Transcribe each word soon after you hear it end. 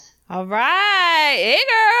All right. Hey,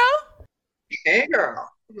 girl. Hey, girl.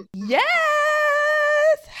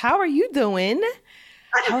 Yes. How are you doing?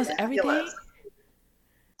 I am How's fabulous. everything?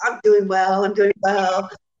 I'm doing well. I'm doing well.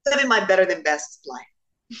 Living my better than best life.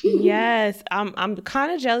 Yes, I'm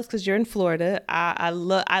kind of jealous because you're in Florida. I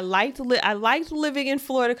liked living in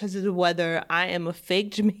Florida because of the weather. I am a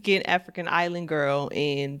fake Jamaican African island girl,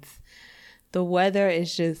 and the weather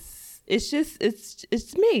is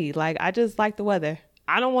it's me. Like I just like the weather.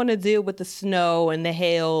 I don't want to deal with the snow and the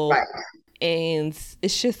hail, Right. and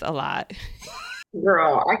it's just a lot.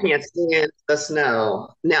 Girl, I can't stand the snow.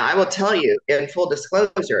 Now, I will tell you, in full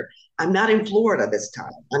disclosure, I'm not in Florida this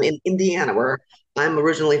time. I'm in Indiana, where I'm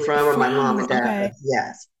originally from, where my mom From and dad live. okay.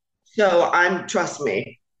 Yes. So trust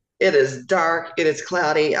me, it is dark, it is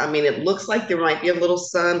cloudy. I mean, it looks like there might be a little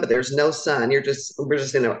sun, but there's no sun.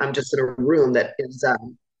 I'm just in a room that is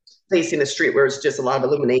facing the street where it's just a lot of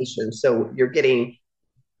illumination. So you're getting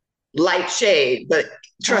light shade, but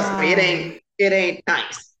trust me, Um, it ain't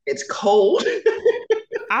nice. It's cold.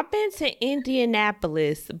 I've been to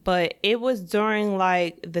Indianapolis, but it was during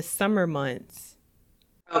like the summer months.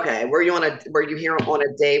 Okay, were you here on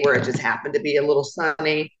a day where it just happened to be a little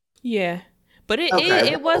sunny? Yeah. But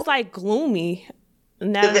Okay, it was well, like gloomy.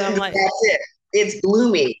 Now that I'm like, that's it. It's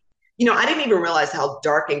gloomy. I didn't even realize how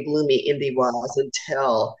dark and gloomy Indy was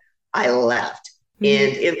until I left. mhm,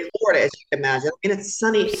 And in Florida, as you can imagine, and it's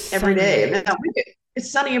sunny every day. sunny.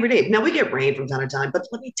 It's sunny every day. Now we get rain from time to time, but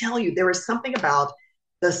let me tell you, there is something about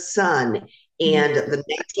the sun Mhm. and the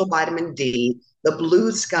natural vitamin D, the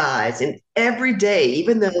blue skies, and every day,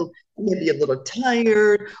 even though you may be a little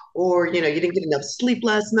tired, or you didn't get enough sleep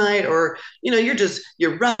last night, or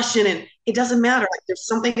you're rushing, and it doesn't matter. Like there's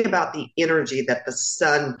something about the energy that the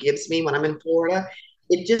sun gives me when I'm in Florida.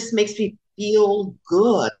 It just makes me feel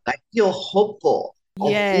good. I feel hopeful.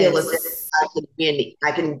 I feel as if Yes. I can win,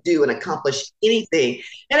 I can do and accomplish anything.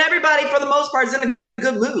 And everybody, for the most part, is in a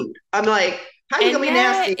good mood. I'm like, how are you gonna And be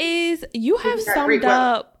that nasty is if you got great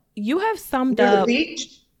weather? you have summed Near the up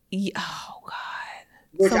beach, oh God.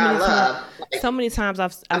 which I love. Like, So many times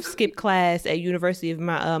I've I'm, skipped class at University of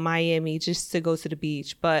Miami just to go to the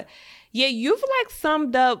beach. But yeah, you've like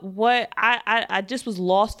summed up what I just was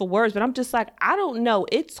lost for words. But I'm just like I don't know.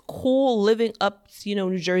 It's cool living up,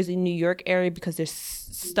 New Jersey, New York area because there's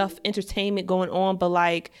stuff, entertainment going on. But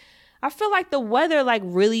like I feel like the weather like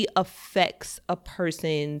really affects a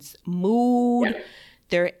person's yeah. mood,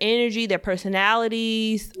 their energy, their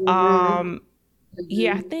personalities. Mm-hmm.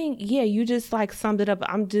 Yeah, I Mm-hmm. think you just like summed it up.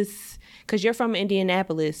 I'm just because you're from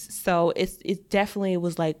Indianapolis, so it definitely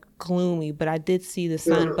was like gloomy, but I did see the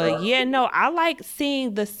sun. But yeah, no, I like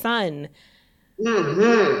seeing the sun.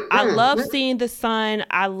 Mm-hmm. I love Mm-hmm. seeing the sun.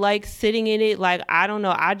 I like sitting in it. Like I don't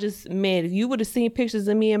know, I just man, if you would have seen pictures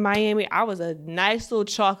of me in Miami, I was a nice little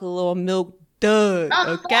chocolate little milk dud. I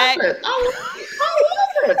Okay, love it. I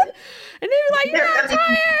love it. and they be like, There, "You're not I mean,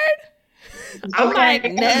 tired." I'm like,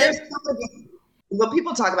 okay. And nah. there's something when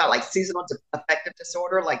people talk about like seasonal affective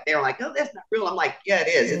disorder, like they're like, oh, that's not real. I'm like, yeah, it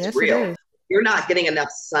is. It's Yes, it real. is. You're not getting enough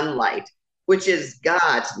sunlight, which is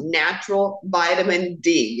God's natural vitamin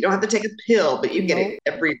D. You don't have to take a pill, but you get it Nope.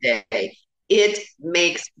 every day. It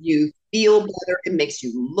makes you feel better. It makes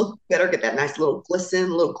you look better, get that nice little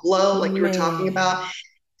glisten, little glow, like you were talking about. Man.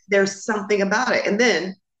 There's something about it. And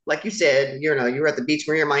then, like you said, you were at the beach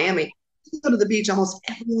when you're in Miami. You go to the beach almost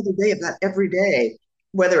every other day, if not every day,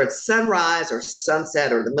 whether it's sunrise or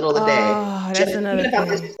sunset or the middle of the day. Oh, that's Just another even if I'm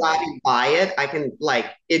just thing. driving by it, I can like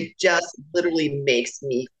it just literally makes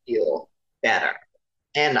me feel better.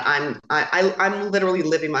 And I'm literally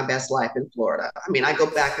living my best life in Florida. I mean, I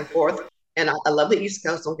go back and forth, and I love the East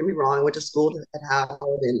Coast. Don't get me wrong. I went to school at Howard,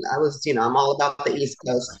 and I'm all about the East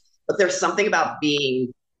Coast. But there's something about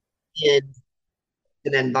being in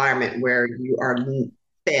an environment where you are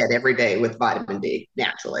fed every day with vitamin D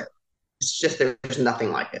naturally. It's just there's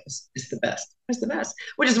nothing like it. It's the best. It's the best.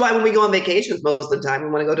 Which is why when we go on vacations, most of the time we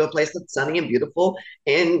want to go to a place that's sunny and beautiful,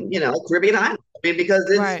 and Caribbean island. I mean, because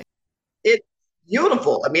Right. it's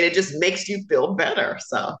beautiful. I mean, it just makes you feel better.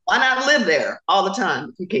 So why not live there all the time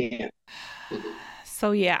if you can?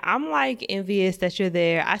 So yeah, I'm like envious that you're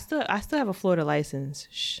there. I still have a Florida license.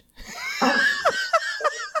 Shh. Oh,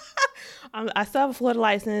 I still have a Florida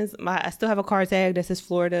license. I still have a car tag that says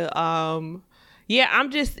Florida. Yeah,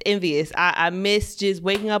 I'm just envious. I miss just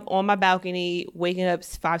waking up on my balcony, waking up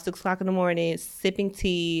 5, 6 o'clock in the morning, sipping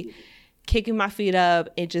tea, kicking my feet up,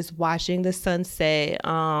 and just watching the sunset.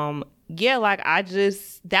 Yeah, like I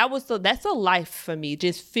just that's a life for me.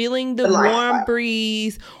 Just feeling the the warm lifestyle.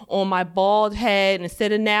 breeze on my bald head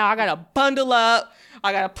instead of now I gotta bundle up,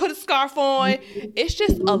 I gotta put a scarf on. It's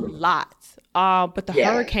just a lot. But the Yeah,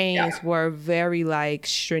 yeah. hurricanes were very like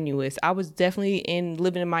strenuous. I was definitely in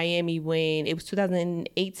living in Miami when it was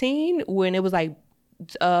 2018, when it was like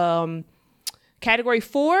um category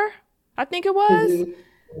 4, I think it was. Hmm.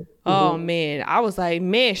 Oh Hmm. man, I was like,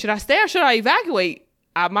 man, should I stay or should I evacuate?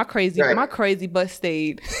 Right. My crazy butt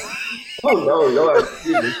stayed. Oh no, Lord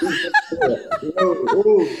Jesus.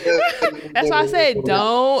 That's why I said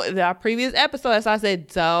No. don't. The previous episode, that's why I said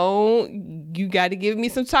don't. You got to give me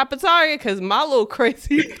some type of target because my little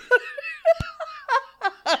crazy.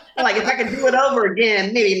 Like if I could do it over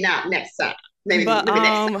again, maybe not next time. But Maybe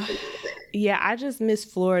next yeah, I just miss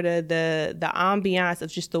Florida. The ambiance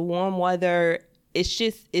of just the warm weather. It's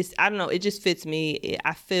I don't know. It just fits me.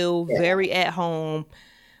 I feel time. very at home.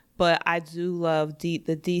 But I do love the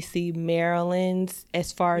DC, Maryland,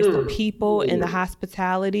 as far as the Yeah. people and the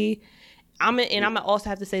hospitality. And I'm gonna also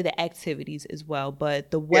have to say the activities as well.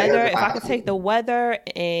 But the weather, if I could take the weather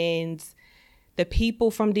and the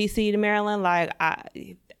people from DC to Maryland, like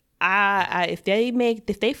if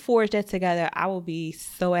they forge that together, I will be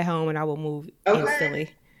so at home and I will move Okay. instantly.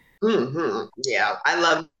 Yeah, I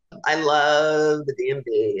love the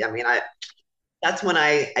DMV. I mean, I that's when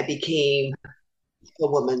I became a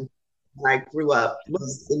woman. When I grew up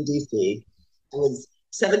was in DC. I was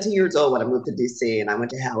 17 years old when I moved to DC, and I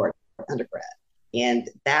went to Howard undergrad. And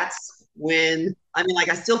that's when I mean, like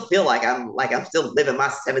I still feel like I'm still living my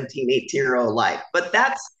 17, 18-year old life. But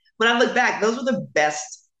that's when I look back, those were the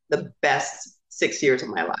best 6 years of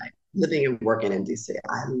my life, living and working in DC.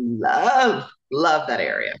 I love that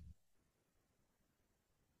area.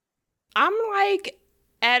 I'm like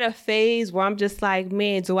at a phase where I'm just like,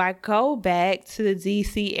 man, do I go back to the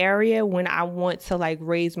DC area when I want to like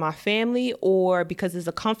raise my family, or because it's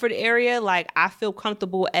a comfort area, like I feel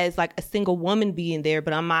comfortable as like a single woman being there,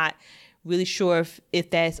 but I'm not really sure if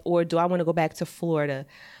that's, or do I want to go back to Florida?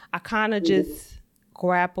 I kind of just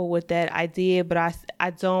grapple with that idea, but I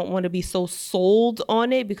don't want to be so sold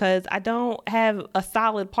on it because I don't have a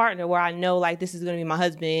solid partner where I know like this is going to be my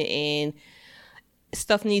husband and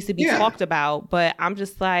stuff needs to be Yeah. talked about. But I'm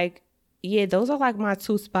just like, yeah, those are like my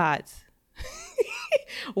two spots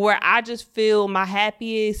where I just feel my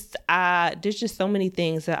happiest. There's just so many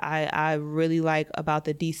things that I really like about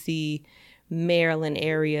the DC, Maryland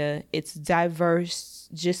area. It's diverse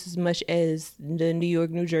just as much as the New York,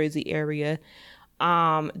 New Jersey area.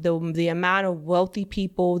 The amount of wealthy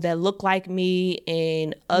people that look like me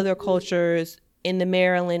in other cultures in the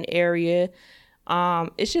Maryland area.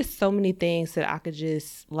 It's just so many things that I could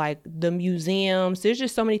just like the museums. There's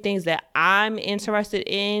just so many things that I'm interested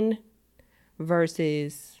in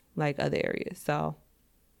versus like other areas. So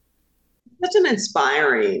Such an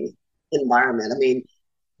inspiring environment. I mean,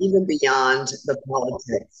 even beyond the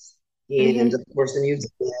politics and hmm of course the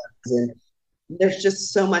museums, and there's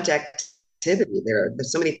just so much activity there.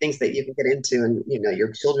 There's so many things that you can get into, and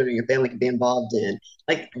your children or your family can be involved in.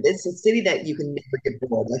 Like it's a city that you can never get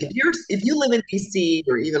bored. Like if you live in DC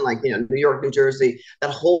or even like New York, New Jersey, that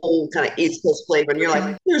whole kind of East Coast flavor, and you're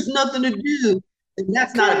like, there's nothing to do. And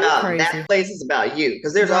that's not girl, you about that crazy. place, it's about you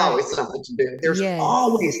because there's Right. always something to do. There's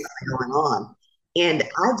always Yes. something going on. And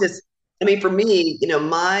I mean, for me,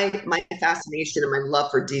 my fascination and my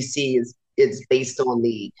love for DC is based on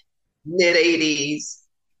the mid 80s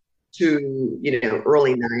to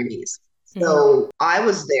early 90s. hmm So I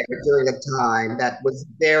was there during a time that was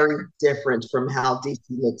very different from how DC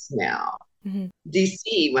looks now. hmm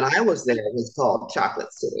DC, when I was there, was called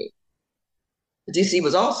Chocolate City. DC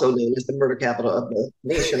was also known as the murder capital of the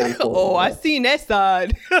nation, Oh, I unfortunately. seen that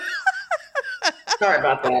side. Sorry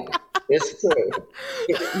about that. It's true.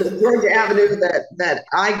 The Georgia Avenue that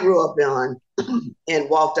I grew up on and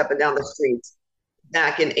walked up and down the streets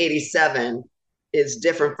back in 87 is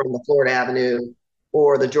different from the Florida Avenue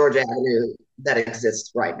or the Georgia Avenue that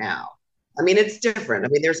exists right now. I mean, it's different. I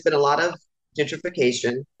mean, there's been a lot of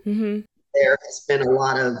gentrification. hmm There has been a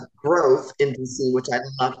lot of growth in DC, which I'd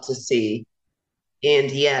love to see.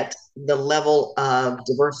 And yet, the level of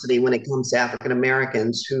diversity when it comes to African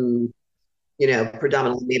Americans who,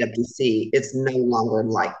 predominantly made up DC, it's no longer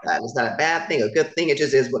like that. It's not a bad thing, a good thing. It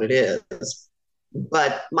just is what it is.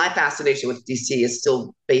 But my fascination with DC is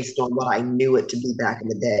still based on what I knew it to be back in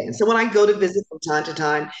the day. And so when I go to visit from time to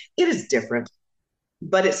time, it is different,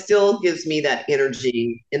 but it still gives me that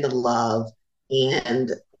energy and the love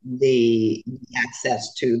and the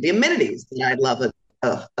access to the amenities that I love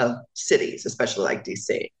of cities, especially like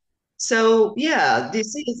DC. So yeah,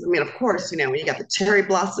 DC is, I mean, of course, when you got the cherry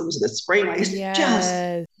blossoms and the spring, like, it's just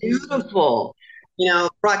Yes. beautiful.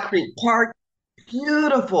 Rock Creek Park,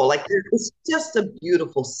 beautiful. Like it's just a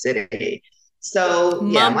beautiful city. So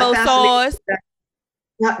yeah, my Mumbo fascination sauce. with that,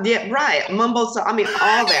 Yeah, right. Mumbo, so I mean, all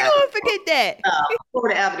You that. don't forget that.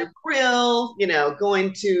 Florida Avenue Grill,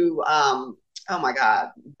 going to, oh my God,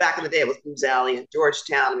 back in the day it was Booz Alley in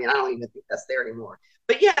Georgetown. I mean, I don't even think that's there anymore.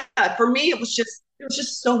 But yeah, for me, there was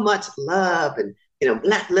just so much love and,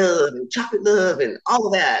 black love and chocolate love and all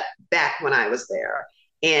of that back when I was there.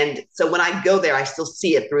 And so when I go there, I still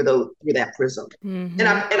see it through that prism. And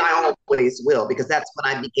I always will, because that's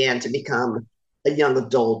when I began to become a young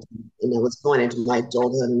adult, and I was going into my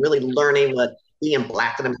adulthood and really learning what being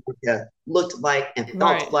Black in America looked like and felt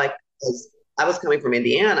Right. like. Because I was coming from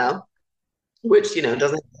Indiana, which doesn't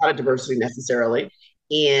have a lot of diversity necessarily,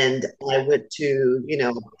 and I went to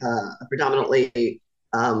a predominantly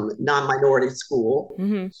non-minority school.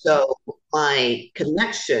 Mm-hmm. So my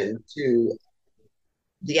connection to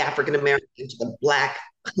the African American, to the Black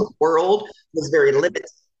world was very limited.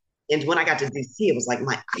 And when I got to DC, it was like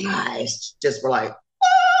my eyes just were like,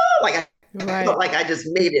 oh, I felt Right. like I just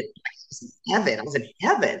made it. Like it was heaven. I was in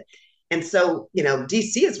heaven. And so,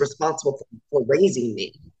 DC is responsible for raising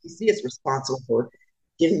me. DC is responsible for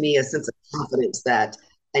giving me a sense of confidence I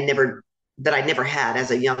never that I never had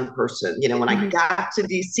as a young person. When I Mm-hmm. got to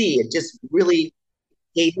DC, it just really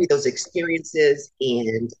gave me those experiences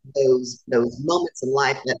and those moments in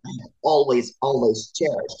life that I have always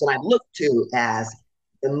cherished. And I look to as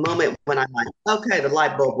the moment when I'm like, okay, the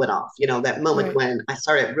light bulb went off. That moment Right. when I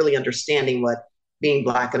started really understanding what being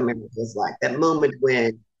Black in America was like. That moment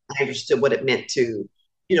when I understood what it meant to,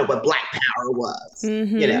 what Black power was.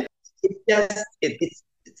 Mm-hmm. It just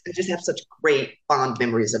I just have such great fond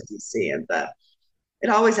memories of DC, and it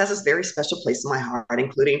always has this very special place in my heart,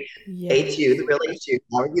 including HU, the Yes. real HU,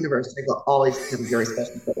 Howard University, will always have a very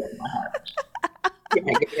special place in my heart. Yeah,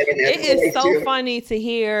 It the is real so HU. funny to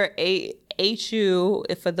hear a HU,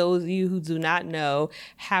 for those of you who do not know,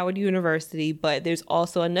 Howard University, but there's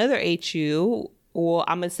also another HU, or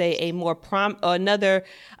I'm gonna say a more or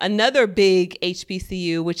another big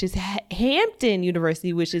HBCU, which is Hampton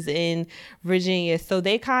University, which is in Virginia. So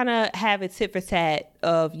they kind of have a tit for tat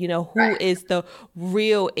of who Right. is the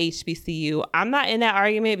real HBCU. I'm not in that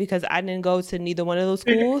argument because I didn't go to neither one of those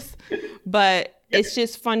schools, but it's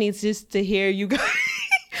just funny just to hear you guys.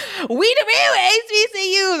 We the real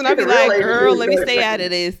HBCUs, and I'll be The real like, HU girl, is let me very stay out special.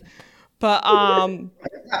 of this. But Not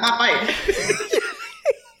my fight.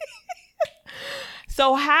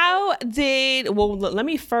 so let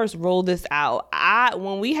me first roll this out.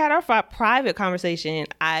 When we had our private conversation,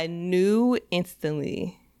 I knew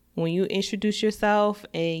instantly when you introduced yourself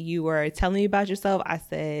and you were telling me about yourself. I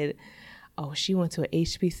said, "Oh, she went to a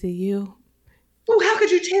HBCU." Oh, how could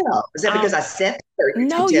you tell? Is that because Um, I said that, or you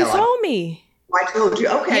no, could you tell? told me. I told you.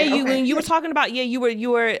 Yeah, Okay, when okay, you were talking about, you were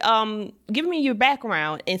giving me your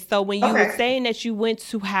background, and so when you were okay. saying that you went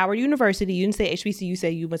to Howard University, you didn't say HBCU, you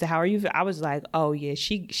said you went to Howard University. I was like, oh yeah,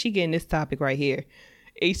 she getting this topic right here.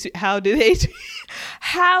 How did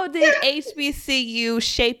how did HBCU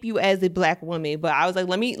shape you as a Black woman? But I was like,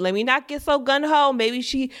 let me not get so gun ho. Maybe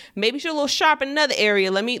she's a little sharp in another area.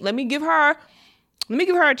 Let me give her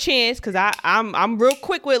a chance, because I'm real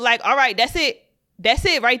quick with like, all right, that's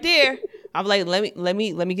it right there. I'm like, let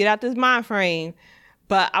me get out this mind frame.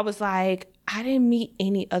 But I was like, I didn't meet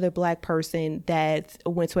any other Black person that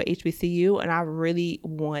went to a HBCU, and I really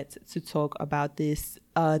want to talk about this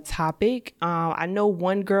topic. I know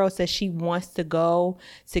one girl says she wants to go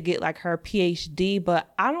to get like her PhD, but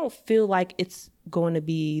I don't feel like it's going to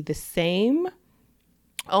be the same.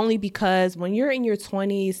 Only because when you're in your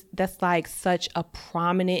 20s, that's like such a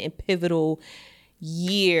prominent and pivotal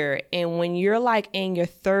year. And when you're like in your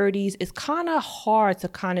 30s, it's kind of hard to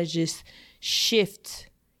kind of just shift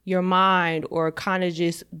your mind or kind of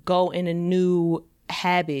just go in a new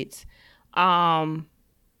habit.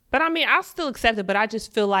 But I mean, I'll still accept it, but I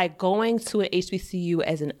just feel like going to an HBCU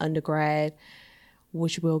as an undergrad,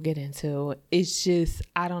 which we'll get into, it's just,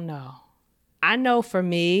 I don't know. I know for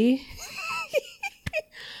me,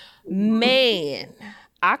 man,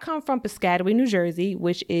 I come from Piscataway, New Jersey,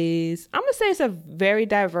 which is, I'm gonna say it's a very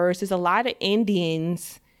diverse. There's a lot of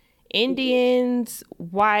Indians,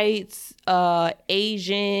 whites,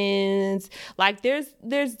 Asians. Like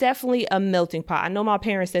there's definitely a melting pot. I know my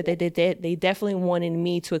parents said they did that. They definitely wanted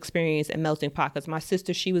me to experience a melting pot because my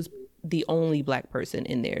sister, she was the only Black person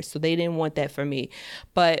in there, so they didn't want that for me.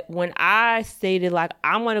 But when I stated like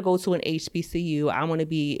I'm gonna go to an HBCU, I want to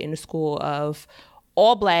be in a school of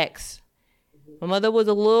all Blacks. My mother was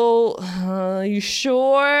a little, you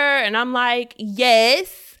sure? And I'm like,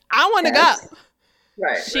 yes, I want to go. Yes.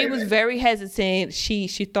 Right, She was right. very hesitant. She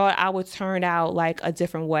thought I would turn out like a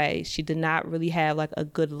different way. She did not really have like a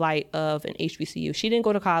good light of an HBCU. She didn't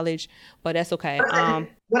go to college, but that's okay.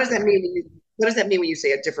 What does that mean what does that mean when you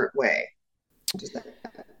say a different way? What does that?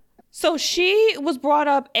 So she was brought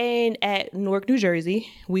up in at Newark, New Jersey,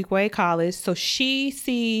 Weequahic College. So she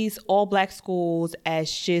sees all black schools as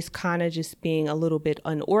just kind of just being a little bit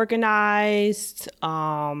unorganized.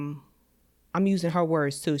 I'm using her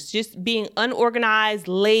words too. It's just being unorganized,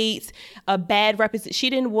 late, a bad represent. She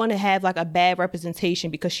didn't want to have like a bad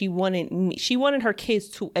representation because she wanted her kids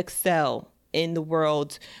to excel in the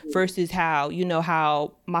world versus how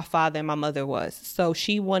my father and my mother was. So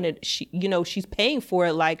she's paying for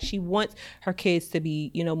it. Like she wants her kids to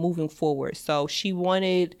be, moving forward. So she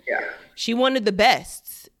wanted the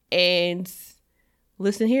best. And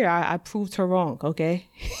listen here, I proved her wrong. Okay.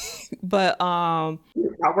 But, All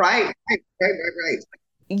right. Right.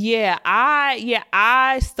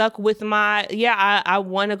 I stuck with I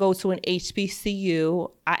want to go to an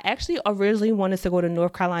HBCU. I actually originally wanted to go to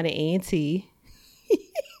North Carolina A&T.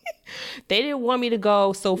 They didn't want me to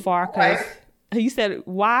go so far because you said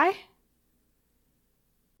why?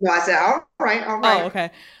 No, I said, all right. Oh, okay.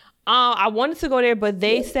 I wanted to go there, but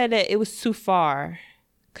they said that it was too far.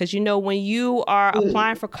 Because, when you are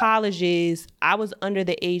applying for colleges, I was under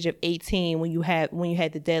the age of 18 when you had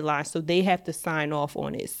the deadline. So they have to sign off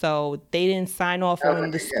on it. So they didn't sign off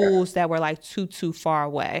on the schools that were like too far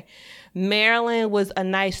away. Maryland was a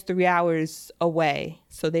nice 3 hours away.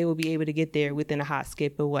 So they will be able to get there within a hot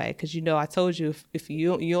skip away. Because, I told you, if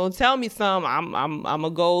you don't tell me something, I'm going to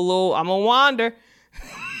go a little, I'm going to wander.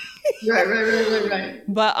 Right.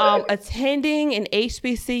 But attending an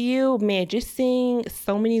HBCU, man, just seeing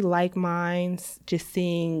so many like minds, just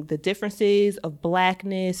seeing the differences of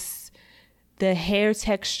blackness, the hair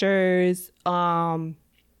textures. I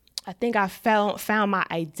think I found my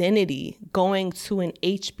identity going to an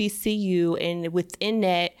HBCU, and within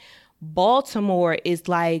that, Baltimore is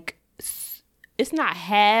like, it's not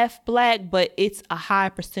half black, but it's a high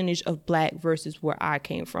percentage of black versus where I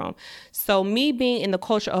came from. So me being in the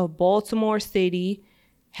culture of Baltimore City,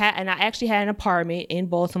 and I actually had an apartment in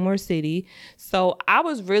Baltimore City. So I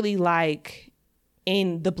was really like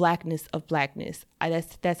in the blackness of blackness.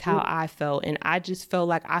 That's how I felt. And I just felt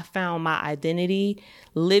like I found my identity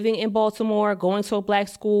living in Baltimore, going to a black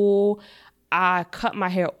school. I cut my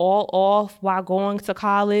hair all off while going to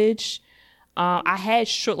college. I had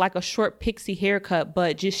a short pixie haircut,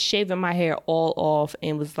 but just shaving my hair all off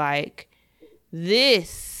and was like,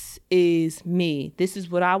 this is me. This is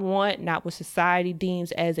what I want, not what society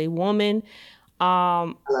deems as a woman.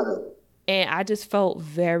 I love it. And I just felt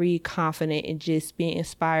very confident in just being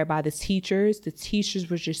inspired by the teachers. The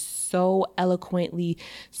teachers were just so eloquently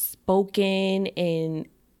spoken, and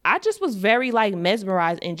I just was very like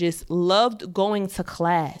mesmerized and just loved going to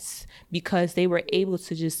class because they were able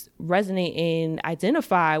to just resonate and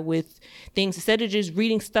identify with things instead of just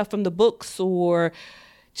reading stuff from the books or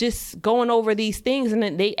just going over these things. And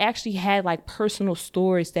then they actually had like personal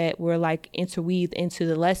stories that were like interweaved into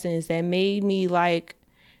the lessons that made me like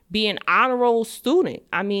be an honor roll student.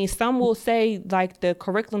 I mean, some will say like the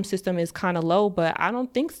curriculum system is kind of low, but I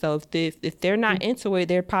don't think so. If they're not into it,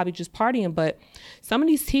 they're probably just partying. But some of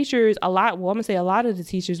these teachers, I'm gonna say a lot of the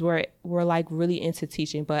teachers were like really into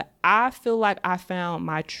teaching. But I feel like I found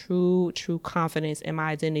my true confidence and my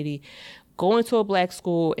identity going to a black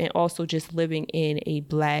school and also just living in a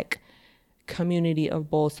black community of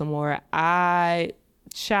Baltimore.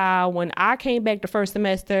 Child, when I came back the first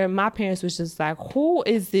semester, my parents was just like, who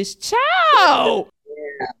is this child?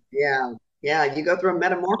 Yeah. You go through a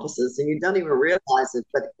metamorphosis and you don't even realize it,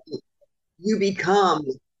 but you become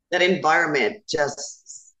that environment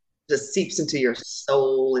just seeps into your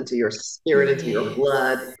soul, into your spirit, into your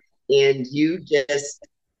blood, and you just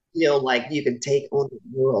feel like you can take on the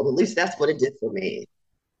world. At least that's what it did for me.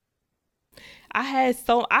 I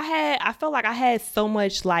felt like I had so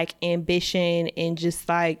much like ambition and just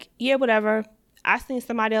like, yeah, whatever. I seen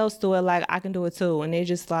somebody else do it, like I can do it too. And they're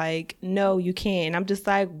just like, no, you can't. And I'm just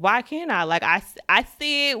like, why can't I? Like I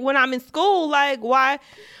see it when I'm in school, like why?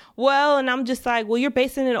 Well, and I'm just like, well, you're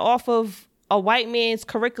basing it off of a white man's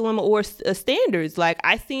curriculum or standards. Like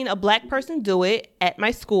I seen a black person do it at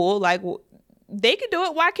my school. Like they can do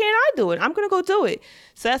it. Why can't I do it? I'm going to go do it.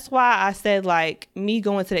 So that's why I said like me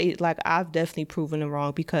going to like I've definitely proven them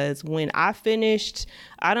wrong because when I finished,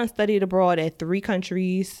 I done studied abroad at 3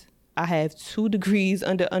 countries. I have 2 degrees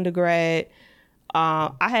undergrad.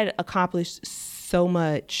 I had accomplished so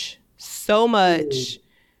much.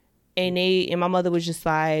 And my mother was just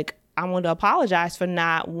like, I want to apologize for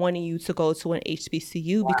not wanting you to go to an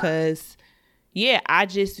HBCU because I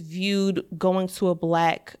just viewed going to a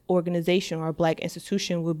black organization or a black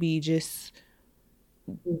institution would be just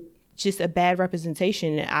a bad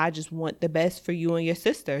representation. And I just want the best for you and your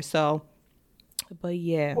sister. So But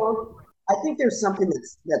yeah. Well, I think there's something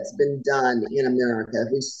that's been done in America.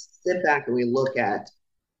 If we sit back and we look at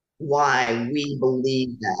why we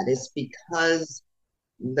believe that, it's because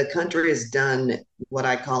the country has done what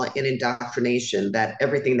I call an indoctrination that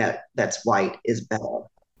everything that's white is better.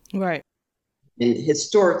 Right. And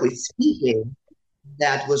historically speaking,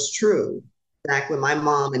 that was true. Back when my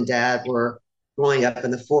mom and dad were growing up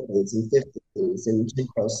in the 40s and 50s in Jim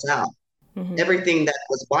Crow South, Mm-hmm. everything that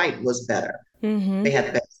was white was better. Mm-hmm. They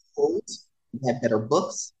had better schools, they had better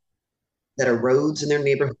books, better roads in their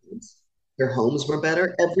neighborhoods. Their homes were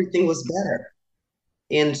better. Everything was better.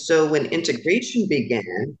 And so when integration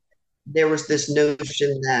began, there was this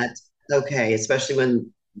notion that, okay, especially when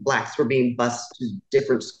Blacks were being bused to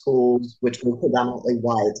different schools, which were predominantly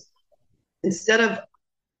white, instead of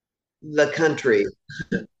the country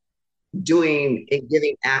doing and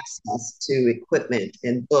giving access to equipment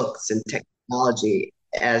and books and technology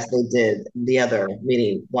as they did the other,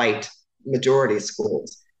 meaning white majority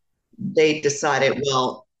schools, they decided,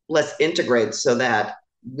 well, let's integrate so that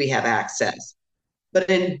we have access. But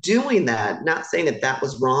in doing that, not saying that that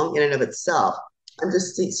was wrong in and of itself, I'm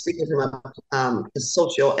just speaking from a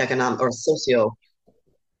socio-economic or socio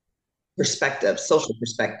perspective, social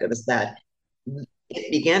perspective, is that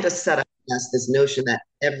it began to set up in us this notion that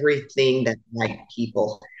everything that white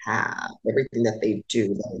people have, everything that they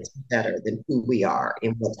do, that it's better than who we are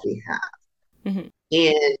and what we have. Mm-hmm.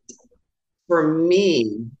 And for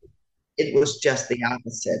me, it was just the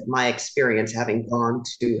opposite. My experience having gone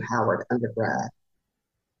to Howard undergrad,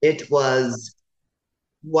 it was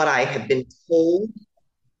what I had been told,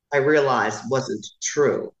 I realized wasn't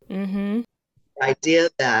true. Mm-hmm. The idea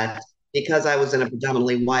that because I was in a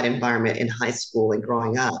predominantly white environment in high school and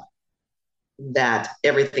growing up, that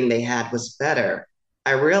everything they had was better.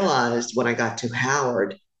 I realized when I got to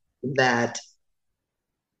Howard that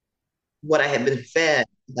what I had been fed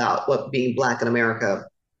about what being Black in America,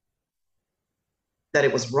 that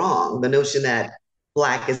it was wrong. The notion that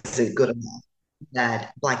Black isn't good enough,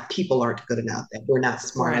 that Black people aren't good enough, that we're not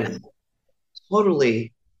smart Right. enough,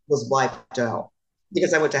 totally was wiped out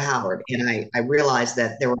because I went to Howard and I realized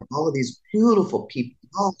that there were all of these beautiful people,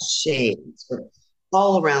 all shades,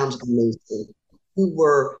 all around the nation, who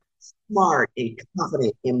were smart and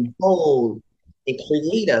confident and bold and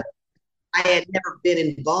creative. I had never been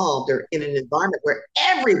involved or in an environment where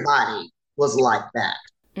everybody was like that.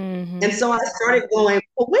 Mm-hmm. And so I started going,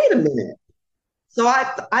 well, wait a minute. So I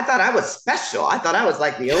thought I was special. I thought I was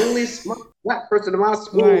like the only smart Black person in my Right.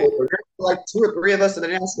 school. Or there were like two or three of us in the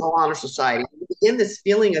National Honor Society. You begin this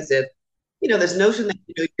feeling as if, this notion that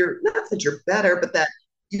you're not that you're better, but that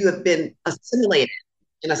you have been assimilated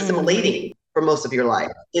and Mm-hmm. assimilating for most of your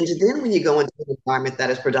life. And then when you go into an environment that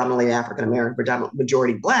is predominantly African American, predominantly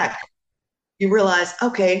majority Black, you realize,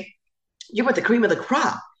 okay, you're with the cream of the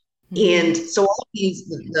crop. Mm-hmm. And so all these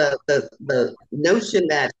the notion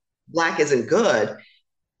that Black isn't good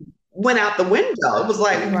went out the window. It was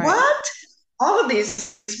like, Right. what? All of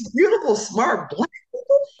these beautiful, smart Black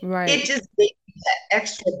people? Right. It just gave me that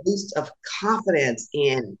extra boost of confidence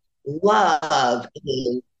and love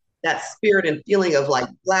and that spirit and feeling of like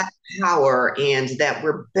Black power and that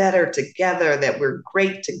we're better together, that we're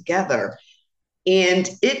great together. And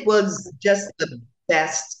it was just the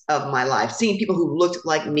best of my life. Seeing people who looked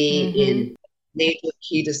like me Mm-hmm. in major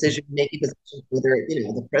key decision making positions, whether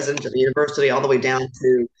the president of the university, all the way down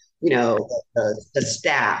to the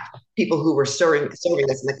staff, people who were serving us in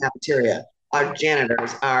the cafeteria, our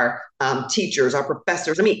janitors, our teachers, our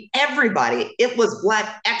professors. I mean, everybody. It was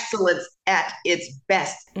Black excellence at its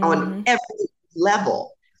best on Mm-hmm. every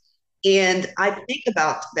level. And I think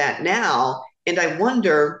about that now, and I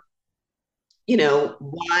wonder,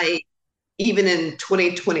 why even in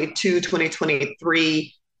 2022,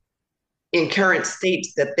 2023, in current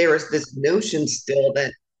states, that there is this notion still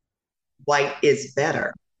that white is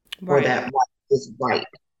better or Right. that white is right.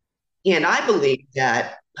 And I believe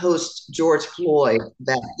that post George Floyd,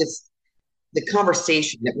 that the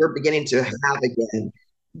conversation that we're beginning to have again,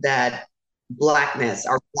 that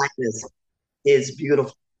our blackness is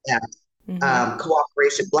beautiful, that Mm-hmm.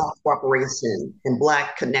 cooperation, Black cooperation, and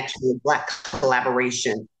Black connection, and Black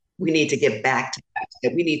collaboration. We need to get back to that.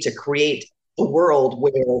 That we need to create a world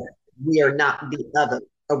where we are not the other,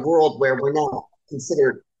 a world where we're not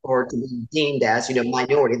considered or to be deemed as,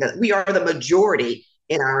 minority, that we are the majority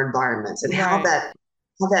in our environments, and Right. how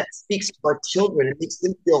that speaks to our children and makes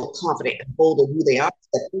them feel confident and bold in who they are,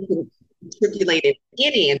 that they can matriculate in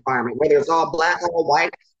any environment, whether it's all Black, all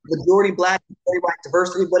white, majority Black, majority white,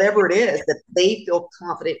 diversity, whatever it is, that they feel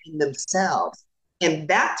confident in themselves. And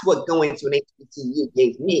that's what going to an HBCU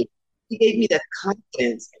gave me. It gave me that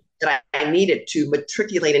confidence that I needed to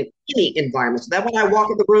matriculate in any environment. So that when I walk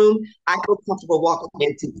in the room, I feel comfortable walking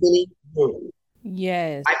into any room.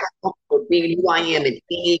 Yes. I feel comfortable being who I am in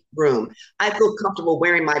any room. I feel comfortable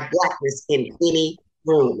wearing my blackness in any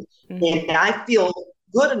room. Mm-hmm. And I feel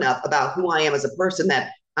good enough about who I am as a person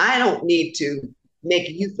that I don't need to make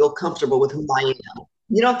you feel comfortable with who I am.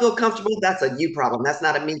 You don't feel comfortable, that's a you problem. That's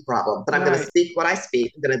not a me problem. But I'm going to Right. speak what I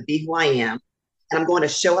speak. I'm going to be who I am. And I'm going to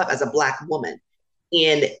show up as a Black woman.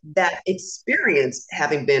 And that experience,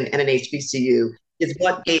 having been at an HBCU, is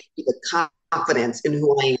what gave me the confidence in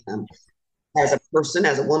who I am as a person,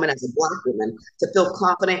 as a woman, as a Black woman, to feel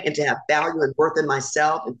confident and to have value and worth in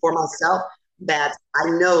myself and for myself, that I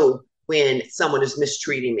know when someone is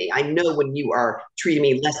mistreating me. I know when you are treating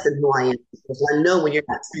me less than who I am. I know when you're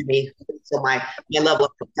not treating me to my level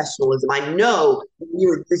of professionalism. I know when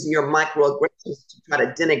you're using your microaggressions to try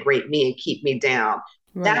to denigrate me and keep me down.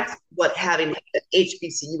 Right. That's what having an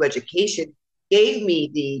HBCU education gave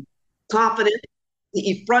me, the confidence, the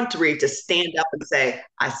effrontery to stand up and say,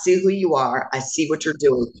 I see who you are, I see what you're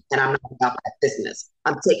doing, and I'm not about that business.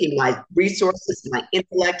 I'm taking my resources, my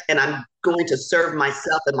intellect, and I'm going to serve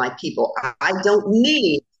myself and my people. I don't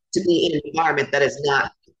need to be in an environment that is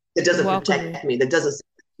not, that doesn't Welcoming. protect me, that doesn't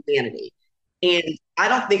support humanity. And I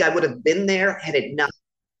don't think I would have been there had it not,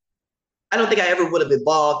 I don't think I ever would have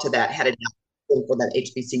evolved to that had it not been for that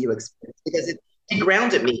HBCU experience, because it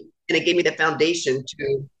grounded me and it gave me the foundation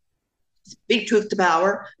to speak truth to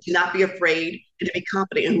power, to not be afraid, and to be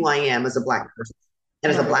confident in who I am as a Black person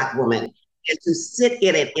and as a Right. Black woman, and to sit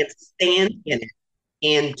in it and stand in it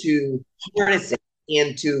and to harness it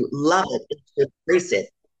and to love it and to embrace it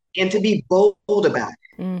and to be bold about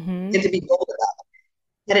it Mm-hmm. and to be bold about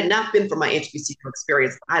it. Had it not been for my HBCU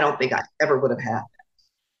experience, I don't think I ever would have had.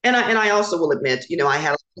 And I also will admit, I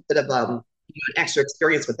had a little bit of an extra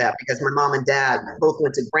experience with that because my mom and dad both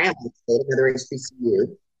went to Grambling State, another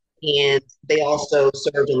HBCU, and they also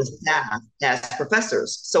served on the staff as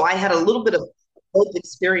professors. So I had a little bit of both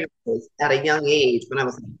experiences at a young age when I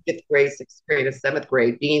was in fifth grade, sixth grade, and seventh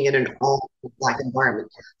grade, being in an all Black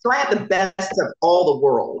environment. So I had the best of all the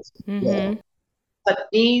worlds. Yeah. Mm-hmm. But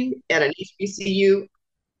being at an HBCU,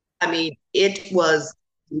 I mean, it was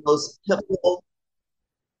the most pivotal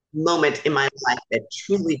moment in my life that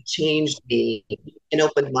truly changed me and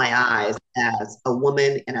opened my eyes as a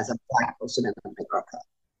woman and as a Black person in America.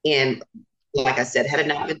 And like I said, had it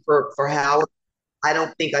not been for Howard, I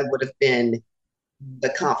don't think I would have been the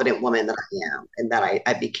confident woman that I am and that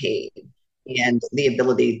I became, and the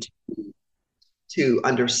ability to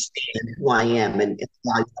understand who I am and the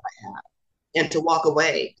values that I have, and to walk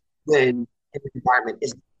away when an environment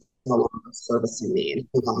is no longer servicing me and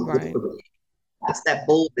no longer good Right. for me. That's that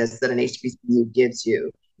boldness that an HBCU gives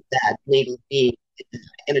you that maybe being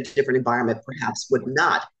in a different environment perhaps would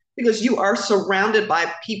not, because you are surrounded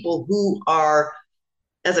by people who are,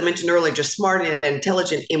 as I mentioned earlier, just smart and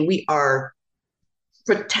intelligent, and we are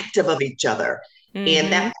protective of each other. And Mm-hmm.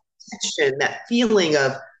 that protection, that feeling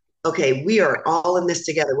of, okay, we are all in this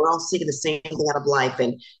together. We're all seeking the same thing out of life.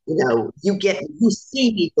 And, you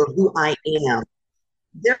see me for who I am.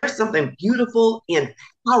 There's something beautiful and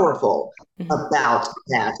powerful Mm-hmm. about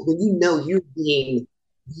that when you know you're being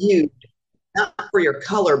viewed not for your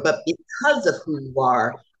color, but because of who you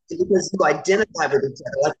are, and because you identify with each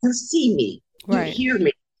other. Like, you see me, you Right. hear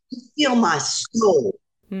me, you feel my soul,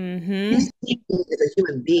 you Mm-hmm. see me as a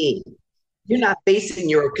human being. You're not basing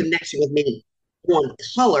your connection with me on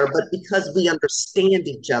color, but because we understand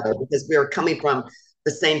each other, because we are coming from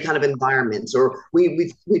the same kind of environments, or we have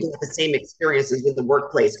the same experiences in the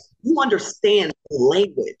workplace. You understand the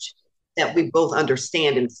language that we both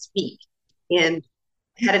understand and speak. And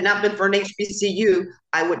had it not been for an HBCU,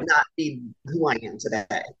 I would not be who I am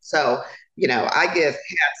today. So, I give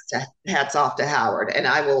hats off to Howard, and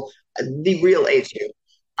I will, the real HU.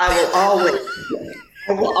 I will always,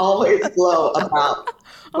 I will always glow about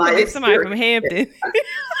I'm my gonna get somebody from experience. Hampton.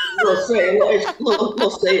 We'll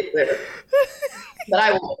say it there. But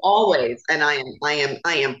I will always, and I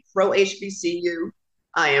am pro HBCU.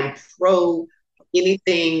 I am pro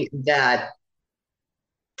anything that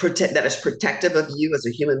is protective of you as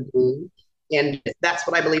a human being. And that's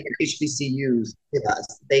what I believe HBCUs give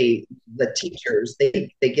us. The teachers, they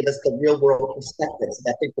give us the real world perspective so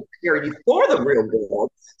that they prepare you for the real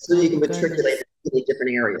world so Oh you my can matriculate goodness. in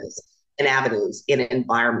different areas and avenues and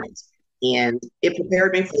environments. And it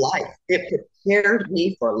prepared me for life. It prepared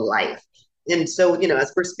me for life. And so,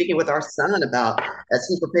 as we're speaking with our son about, as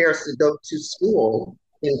he prepares to go to school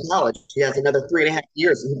in college, he has another 3.5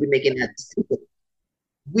 years and he'll be making that decision.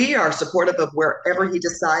 We are supportive of wherever he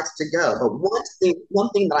decides to go. But one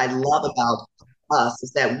thing that I love about us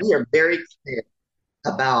is that we are very clear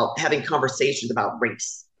about having conversations about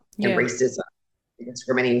race and Yeah. racism and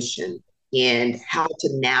discrimination and how to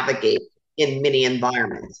navigate in many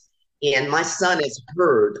environments. And my son has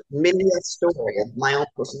heard many a story of my own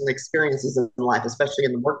personal experiences in life, especially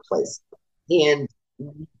in the workplace. And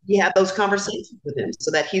we have those conversations with him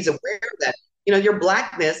so that he's aware that, your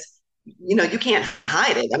blackness, you can't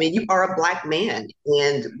hide it. I mean, you are a black man.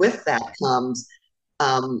 And with that comes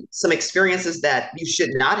some experiences that you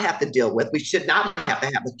should not have to deal with. We should not have to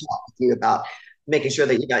have to talk with you about making sure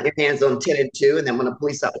that you got your hands on 10 and 2. And then when a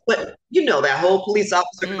police officer, but that whole police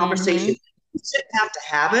officer Mm-hmm. conversation, we shouldn't have to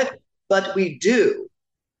have it, but we do.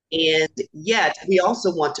 And yet we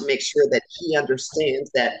also want to make sure that he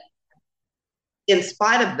understands that in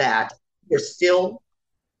spite of that, you're still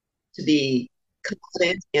to be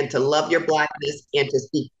confident and to love your blackness and to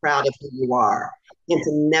be proud of who you are and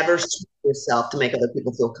to never strip yourself to make other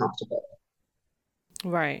people feel comfortable.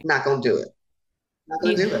 Right. Not going to do it. Not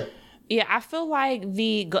going Yeah. to do it. Yeah, I feel like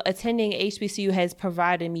attending HBCU has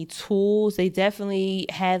provided me tools. They definitely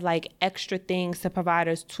had like extra things to provide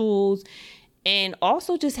us tools. And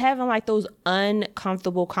also just having like those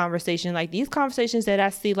uncomfortable conversations, like these conversations that I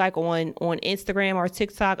see like on Instagram or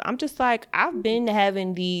TikTok. I'm just like, I've been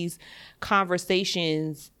having these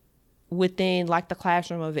conversations within like the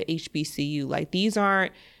classroom of an HBCU. Like these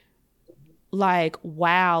aren't like,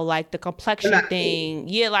 wow, like the They're complexion not cool. thing.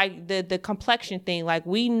 Yeah, like the complexion thing. Like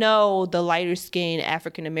we know the lighter skinned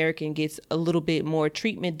African American gets a little bit more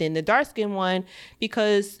treatment than the dark skinned one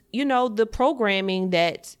because, the programming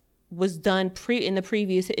that was done in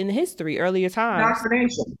the history, earlier times.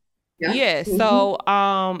 Indoctrination. Yeah. Yeah, Mm-hmm. so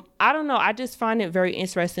I don't know. I just find it very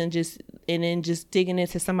interesting and then just digging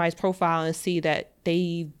into somebody's profile and see that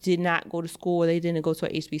they did not go to school, they didn't go to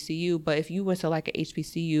a HBCU. But if you went to like a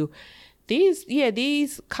HBCU,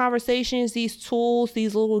 these conversations, these tools,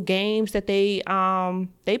 these little games that they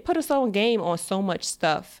put us on game on so much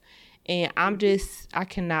stuff. And I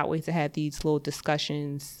cannot wait to have these little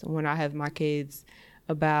discussions when I have my kids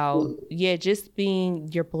about just being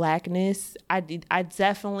your blackness. I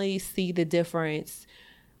definitely see the difference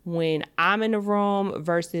when I'm in the room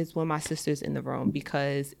versus when my sister's in the room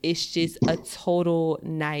because it's just a total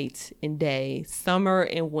night and day, summer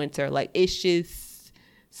and winter. Like it's just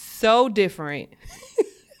so different.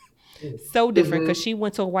 So different because Mm-hmm. she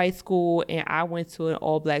went to a white school and I went to an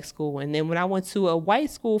all black school. And then when I went to a white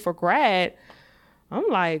school for grad, I'm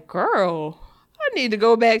like, girl, I need to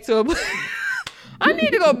go back to a I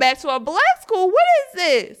need to go back to a black school. What is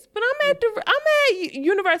this? But I'm at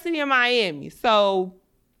University of Miami. So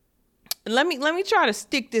let me try to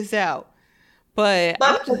stick this out. But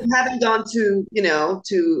I'm But having gone to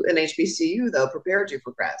an HBCU though prepared you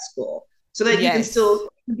for grad school so that you can yes. still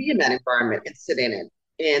be in that environment and sit in it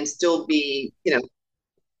and still be, to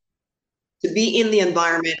be in the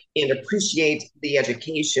environment and appreciate the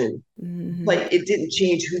education. Hmm. But it didn't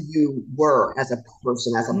change who you were as a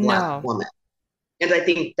person, as a black No. woman. And I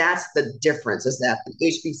think that's the difference is that the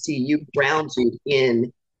HBCU grounds you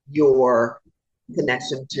in your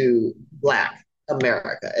connection to Black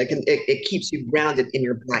America. It keeps you grounded in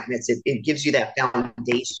your Blackness. It gives you that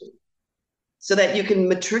foundation so that you can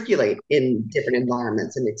matriculate in different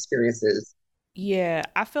environments and experiences. Yeah,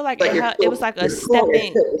 I feel like But it was like a your core is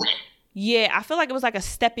stepping. still Black. Yeah, I feel like it was like a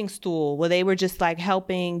stepping stool where they were just like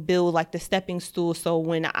helping build like the stepping stool. So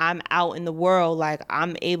when I'm out in the world, like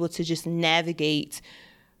I'm able to just navigate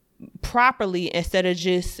properly instead of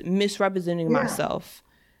just misrepresenting Yeah, myself.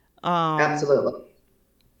 absolutely.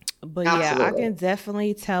 But yeah, I Absolutely. can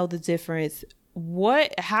definitely tell the difference.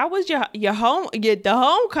 How was the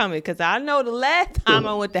homecoming? Because I know the last time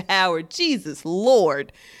I went to Howard, Jesus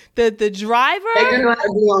Lord, the driver. They do know how to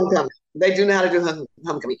do homecoming. They do know how to do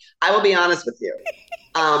homecoming. I will be honest with you.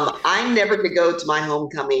 I never could go to my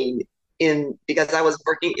homecoming in because I was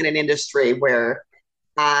working in an industry where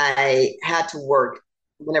I had to work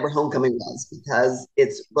whenever homecoming was because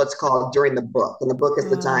it's what's called during the book. And the book is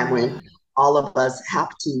the time when all of us have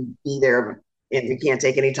to be there and we can't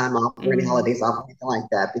take any time off or any Mm, holidays off or anything like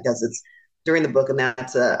that because it's during the book and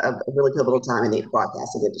that's a really pivotal time in the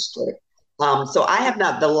broadcasting industry. So I have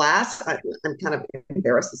not, I'm kind of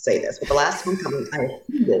embarrassed to say this, but the last homecoming I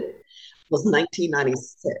attended was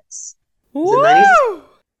 1996. Was it 96? woo!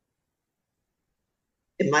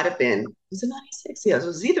 It might have been, was it 96? Yeah, it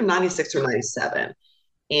was either 96 or 97.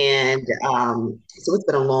 And so it's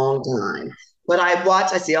been a long time. But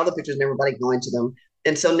I see all the pictures and everybody going to them.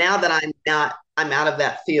 And so now that I'm out of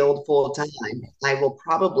that field full time, this will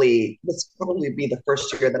probably be the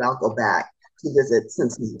first year that I'll go back to visit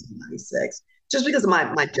since 1996, just because my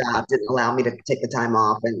job didn't allow me to take the time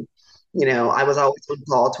off. And I was always on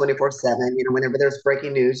call 24/7. Whenever there's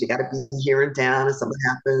breaking news, you got to be here in town if something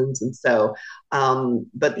happens. And so,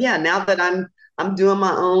 but yeah, now that I'm doing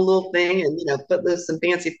my own little thing and footloose and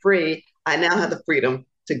fancy free, I now have the freedom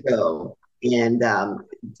to go. And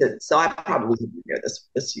so I probably will be here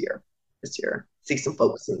this year, see some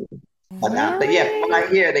folks and whatnot. But yeah, from what I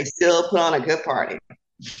Really? hear, they still put on a good party.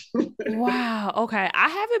 Wow. Okay. I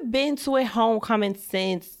haven't been to a homecoming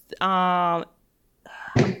since I'm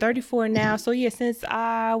 34 now. So yeah, since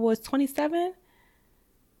I was 27.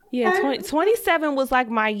 Yeah, Okay. 27 was like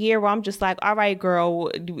my year where I'm just like, all right,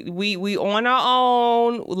 girl, we on our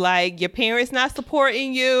own. Like your parents not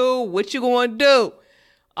supporting you. What you gonna do?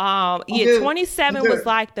 I'm Yeah, good. I'm 27 was good.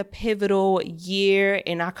 like the pivotal year,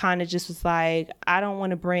 and I kind of just was like, I don't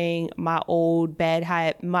want to bring my old bad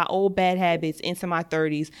habits into my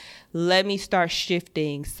 30s. Let me start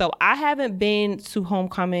shifting. So I haven't been to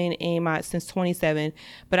homecoming since 27,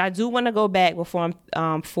 but I do want to go back before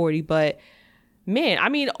I'm 40. But man, I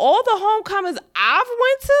mean, all the homecomings I've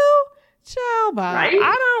went to, child, Bob. Right?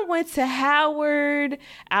 I done went to Howard,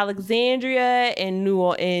 Alexandria, and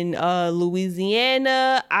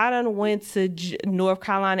Louisiana. I done went to North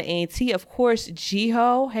Carolina A&T, of course,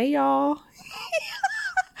 GHO. Hey y'all.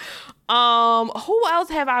 Who else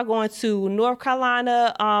have I gone to? North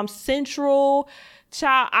Carolina, Central.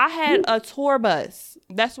 Child, I had a tour bus.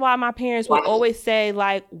 That's why my parents would Wow. always say,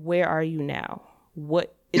 like, where are you now?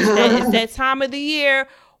 What it's that time of the year.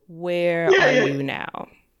 Where Yeah, are yeah. you now?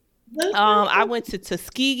 I went to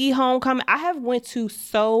Tuskegee homecoming. I have went to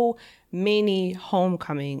so many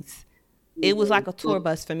homecomings. It was like a tour Mhm.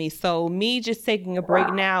 bus for me. So me just taking a break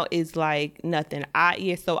Wow. now is like nothing.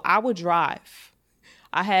 So I would drive.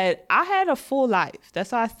 I had a full life.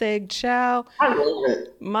 That's why I said, child, I love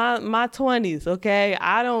it. my 20s, okay?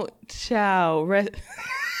 I don't child Right.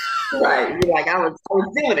 You're like, I was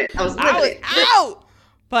doing it. I was I living was it. out.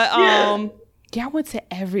 But Yeah. yeah,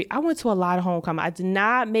 I went to a lot of homecoming. I did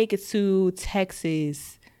not make it to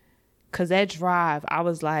Texas because that drive, I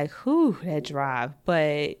was like, whew, that drive.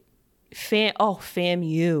 But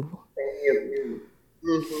FAMU.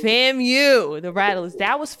 Mhm. FAMU, the Rattlers.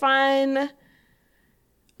 That was fun.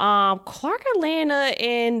 Clark Atlanta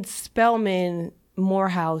and Spelman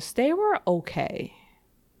Morehouse, they were okay.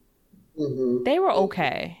 Mhm. They were Mhm.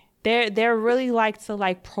 okay. They're really like to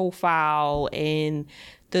like profile, and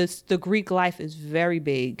the Greek life is very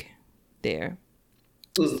big there.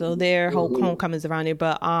 So Mhm. their whole Mhm. homecomings around there.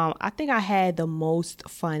 But I think I had the most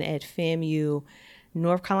fun at FAMU,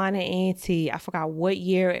 North Carolina A&T. I forgot what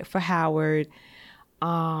year for Howard.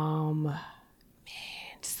 Um,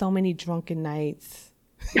 so many drunken nights.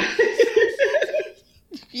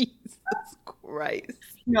 Jesus Christ.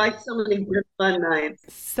 Like so many good fun nights.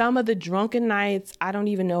 Some of the drunken nights, I don't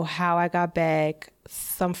even know how I got back.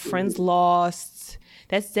 Some friends Mhm. lost.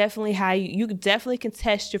 That's definitely how you definitely can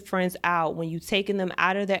test your friends out when you taking them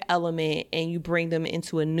out of their element and you bring them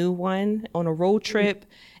into a new one on a road trip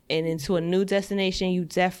and into a new destination. You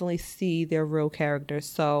definitely see their real character.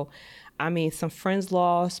 So, I mean, some friends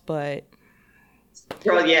lost, but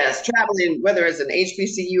Girl, yes, traveling, whether it's an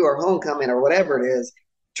HBCU or homecoming or whatever it is,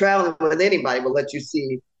 traveling with anybody will let you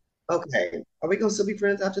see, okay, are we gonna still be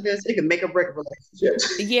friends after this? It can make or break a relationship.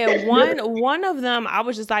 yeah, It really. one of them, I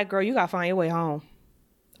was just like, girl, you gotta find your way home.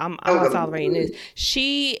 I'm not tolerating this.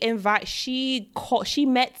 She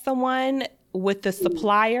met someone with the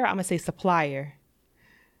supplier. I'm gonna say supplier.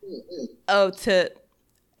 Oh, to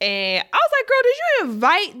and I was like, girl, did you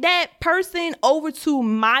invite that person over to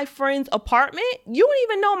my friend's apartment? You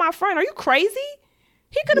don't even know my friend. Are you crazy?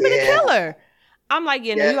 He could have been a Yeah, killer. I'm like,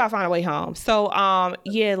 yeah, no, you yeah. gotta find a way home. So,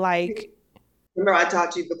 yeah, like, Remember I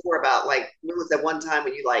talked to you before about like when was that one time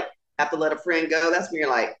when you like have to let a friend go? That's when you're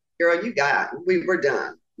like, girl, we're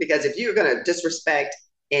done. Because if you're gonna disrespect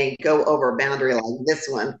and go over a boundary like this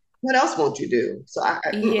one, what else won't you do? So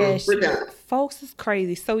yeah, we're done. folks is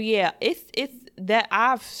crazy. So yeah, it's that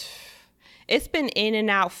it's been in and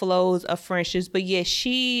out flows of friendships, but yeah,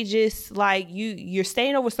 she just like you're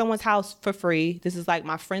staying over someone's house for free. This is like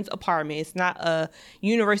my friend's apartment. It's not a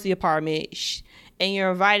university apartment, and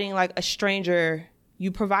you're inviting like a stranger.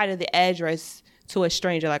 You provided the address to a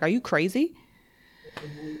stranger. Like, are you crazy?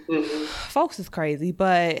 Mm-hmm. Folks is crazy,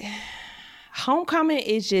 but homecoming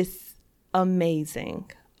is just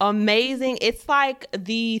amazing. Amazing. It's like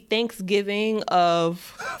the Thanksgiving of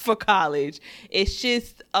for college. It's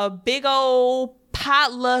just a big old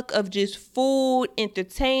potluck of just food,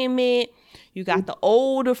 entertainment. You got the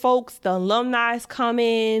older folks, the alumni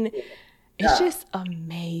coming. It's Yeah. just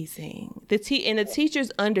amazing. And the teachers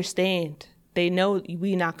understand. They know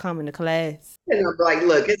we not coming to class. And I'm like,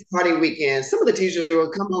 look, it's party weekend. Some of the teachers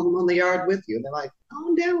will come home on the yard with you. They're like,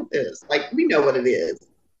 calm down with this. Like, we know what it is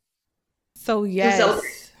So to celebrate.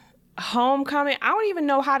 yes, homecoming. I don't even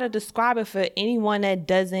know how to describe it for anyone that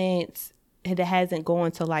hasn't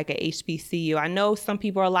gone to like a HBCU. I know some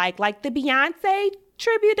people are like the Beyonce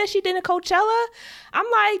tribute that she did in Coachella. I'm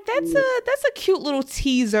like, that's a cute little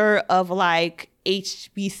teaser of like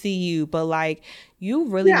HBCU, but like you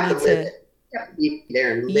really You have to need live to, it. You have to be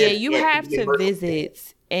there and yeah, live you it have and to immerse it.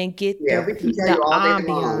 visit and get Yeah, we can tell the you all day ambiance.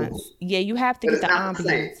 long, Yeah, you have to but get it's the not the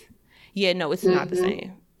same. ambiance. Yeah, no, it's not the Hmm.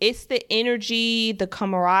 same. It's the energy, the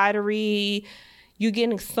camaraderie. You're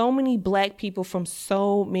getting so many black people from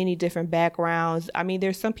so many different backgrounds. I mean,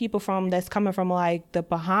 there's some people from that's coming from like the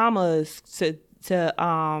Bahamas to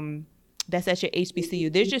that's at your HBCU.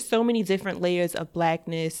 There's just so many different layers of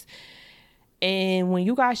blackness. And when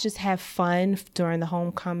you guys just have fun during the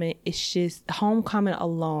homecoming, it's just homecoming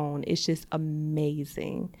alone. It's just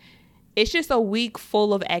amazing. It's just a week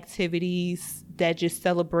full of activities that just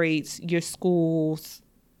celebrates your schools.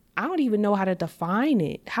 I don't even know how to define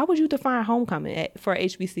it. How would you define homecoming for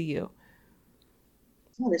HBCU?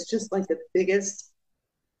 God, it's just like the biggest.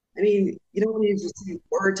 I mean, you don't want to use the same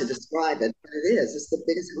word to describe it, but it is. It's the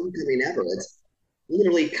biggest homecoming ever. It's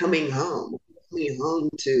literally coming home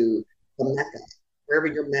to the Mecca, wherever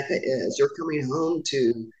your Mecca is. You're coming home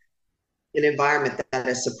to an environment that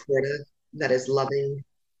is supportive, that is loving,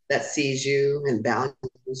 that sees you and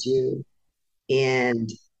values you. And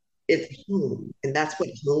it's home. And that's what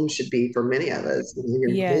home should be for many of us. You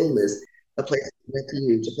know, your home Yes. is a place of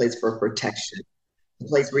refuge, a place for protection, a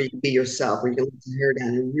place where you can be yourself, where you can let your hair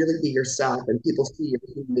down and really be yourself and people see your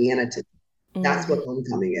humanity. That's what Mm-hmm.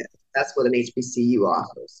 homecoming is. That's what an HBCU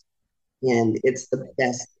offers. And it's the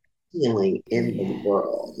best feeling in the Yeah.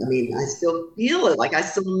 world. I mean, I still feel it. Like I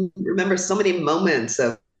still remember so many moments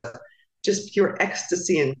of just pure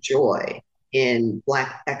ecstasy and joy in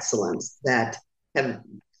Black excellence that have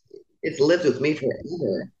it's lived with me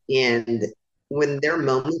forever. And when there are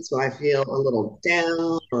moments where I feel a little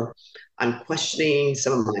down or I'm questioning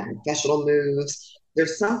some of my professional moves,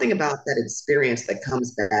 there's something about that experience that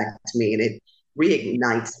comes back to me and it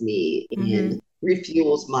reignites me Mm-hmm. and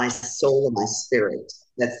refuels my soul and my spirit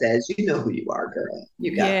that says, you know who you are, girl.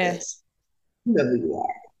 You got Yeah. this. You know who you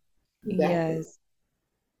are. You got Yes. this.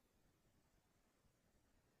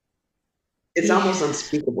 It's Yeah. almost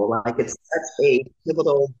unspeakable. Like it's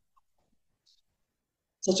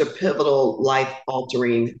such a pivotal life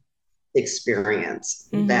altering experience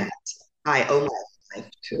Mm-hmm. that I owe my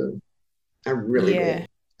life to. I really Yeah. do.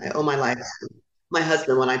 I owe my life to my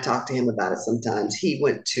husband. When I talk to him about it, sometimes he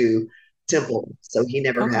went to Temple, so he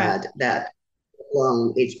never Okay. had that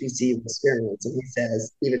long HBCU experience. And he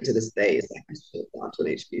says, even to this day, he's like, I should have gone to an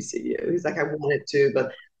HBCU. He's like, I wanted to,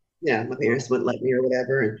 but yeah, my parents wouldn't let me or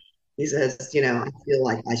whatever. And he says, I feel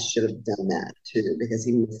like I should have done that too, because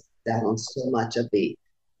he missed out on so much of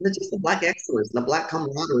just the black excellence, the black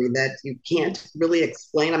camaraderie that you can't really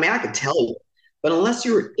explain. I mean, I could tell you, but unless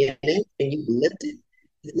you're in it and you lived it,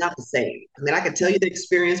 it's not the same. I mean, I could tell you the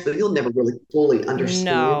experience, but you'll never really fully understand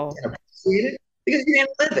No. and appreciate it because you didn't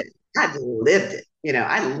live it. I lived it.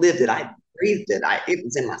 I lived it. I breathed it. It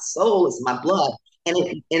was in my soul. It's in my blood, and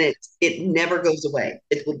it never goes away.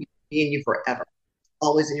 It will be in you forever,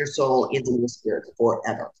 always in your soul and in your spirit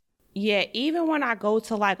forever. Yeah, even when I go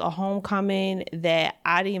to like a homecoming that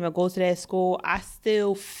I didn't even go to that school, I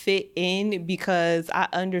still fit in because I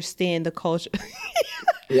understand the culture.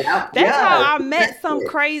 Yeah, That's how yeah, I met some exactly.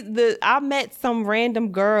 crazy. I met some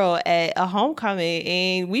random girl at a homecoming,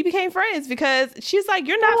 and we became friends because she's like,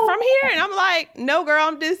 "You're not from Oh, here," and I'm like, "No, girl,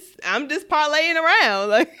 I'm just parlaying around."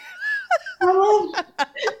 Like, I love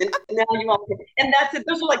and now you all and that's it.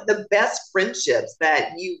 Those are like the best friendships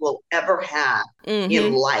that you will ever have in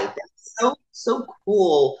mm-hmm. life. It's so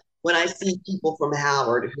cool when I see people from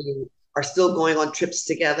Howard who are still going on trips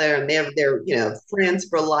together and they're friends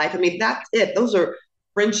for life. I mean, that's it. Those are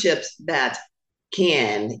friendships that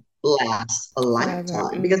can last a Forever.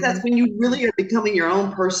 lifetime because Mm-hmm. that's when you really are becoming your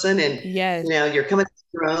own person and Yes. you're coming to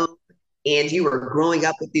your own and you are growing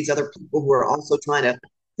up with these other people who are also trying to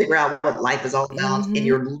figure out what life is all about and Mm-hmm.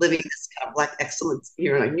 you're living this kind of black excellence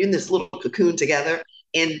you're in this little cocoon together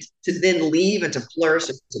and to then leave and to flourish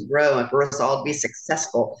and to grow and for us all to be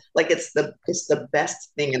successful like it's the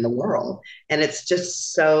best thing in the world and it's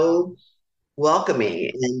just so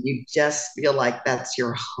welcoming and you just feel like that's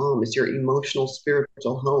your home, it's your emotional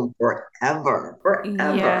spiritual home forever.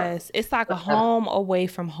 Yes. It's like a home away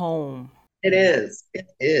from home. It is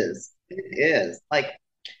like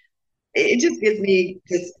it just makes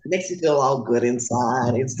me feel all good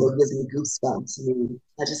inside. It still gives me goosebumps. I mean,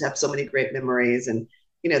 I just have so many great memories and,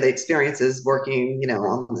 the experiences working,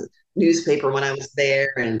 on the newspaper when I was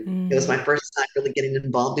there. And it was Mm-hmm. my first time really getting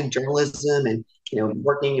involved in journalism and,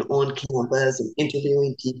 working on campus and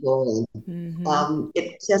interviewing people. And Mm-hmm.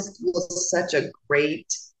 it just was such a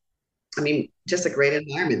great, I mean, just a great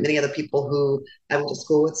environment. Many other people who I went to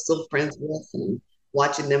school with, still friends with, and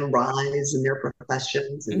watching them rise in their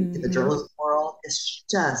professions and in the Mm-hmm. journalism world, it's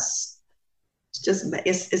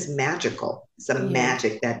magical. It's a Yeah.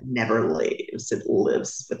 magic that never leaves. It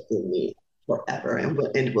lives within me forever and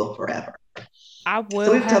will forever. I So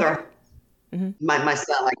will we've told have. our Mhm. my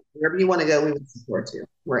son, like, wherever you want to go, we would support you.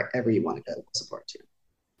 Wherever you want to go, we'll support you.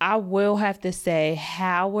 I will have to say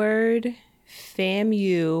Howard,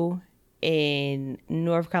 FAMU, and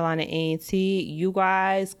North Carolina A&T. You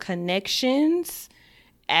guys connections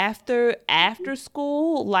after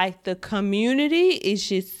school, like the community is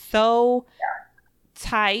just so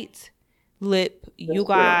tight lip. You That's true.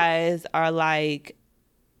 guys are like,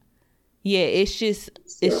 yeah, It's it's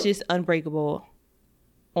true. just unbreakable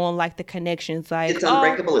on like the connections. Like, It's oh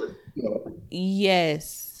unbreakable.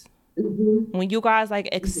 yes, Mm-hmm. when you guys like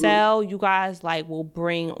Mm-hmm. excel, you guys like will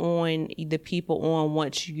bring on the people on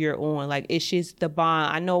once you're on. Like it's just the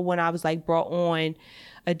bond. I know when I was like brought on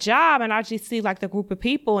a job and I just see like the group of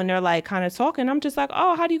people and they're like kind of talking. I'm just like,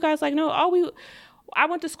 oh, how do you guys like know? Oh, I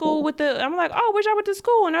went to school with the. I'm like, oh, where'd y'all went to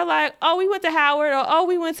school? And they're like, oh, we went to Howard, or oh,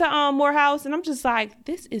 we went to Morehouse. And I'm just like,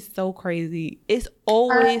 this is so crazy. It's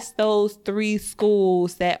always those three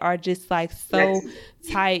schools that are just like so Next.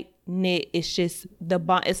 tight knit. It's just the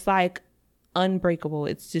bond. It's like unbreakable.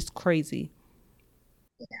 It's just crazy.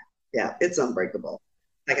 Yeah, it's unbreakable.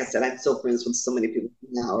 Like I said, I'm still friends with so many people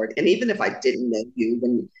from Howard. And even if I didn't know you,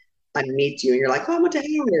 when I meet you and you're like, oh, I went to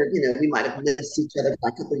Howard, we might have missed each other by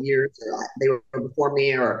a couple of years, or they were before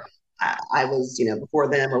me, or I was, before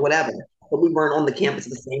them, or whatever. But we weren't on the campus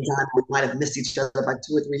at the same time. We might have missed each other by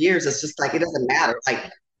 2 or 3 years. It's just like, it doesn't matter. Like,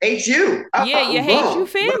 HU, Yeah, you hate you boom.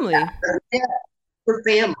 family. Yeah, we're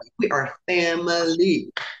family. We are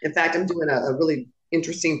family. In fact, I'm doing a really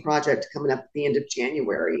interesting project coming up at the end of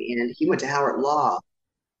January. And he went to Howard Law.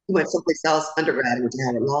 He went someplace else undergrad and went to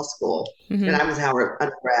Howard Law School. And Hmm. I was Howard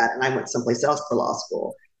undergrad and I went someplace else for law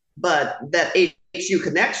school. But that HU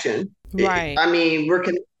connection, Right. I mean, we're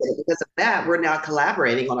connected because of that. We're now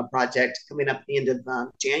collaborating on a project coming up at the end of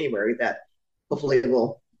January that hopefully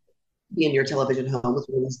will be in your television home with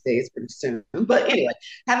one of these days pretty soon. But anyway,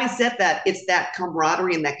 having said that, it's that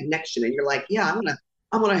camaraderie and that connection, and you're like, yeah,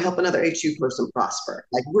 I want to help another HU person prosper.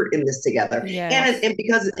 Like we're in this together, Yes. and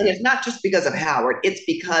it's not just because of Howard. It's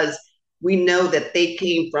because we know that they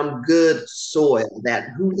came from good soil. That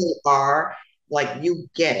who they are, like you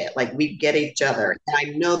get it. Like we get each other, and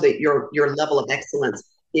I know that your level of excellence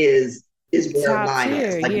is where Top mine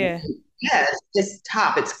is. tier. Like Yeah. yeah, it's just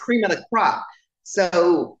top. It's cream of the crop.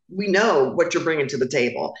 So we know what you're bringing to the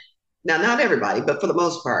table. Now, not everybody, but for the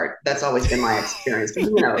most part, that's always been my experience.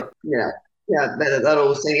 Yeah, that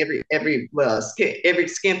old saying, every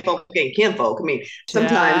skin folk ain't kinfolk. I mean,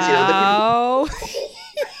 sometimes the people Ciao.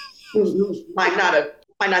 who might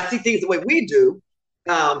not see things the way we do,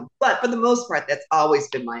 but for the most part, that's always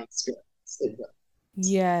been my experience.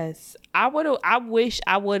 Yes. I wish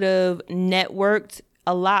I would have networked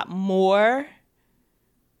a lot more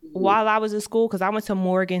while I was in school because I went to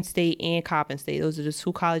Morgan State and Coppin State. Those are the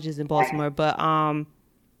two colleges in Baltimore. But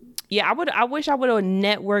yeah, I wish I would have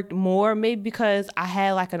networked more. Maybe because I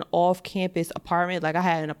had like an off campus apartment. Like I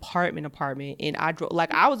had an apartment, and I drove.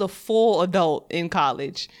 Like I was a full adult in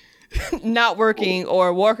college, not working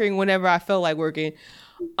or working whenever I felt like working.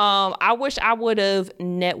 I wish I would have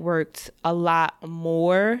networked a lot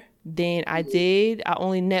more than I did. I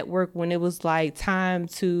only networked when it was like time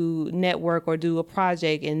to network or do a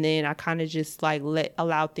project, and then I kind of just like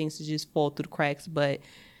allow things to just fall through the cracks. But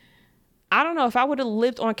I don't know if I would have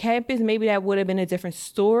lived on campus, maybe that would have been a different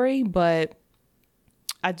story. But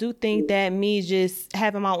I do think that me just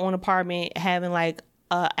having my own apartment, having like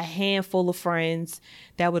a handful of friends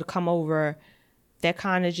that would come over, that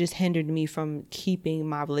kind of just hindered me from keeping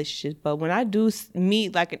my relationships. But when I do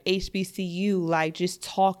meet like an HBCU, like just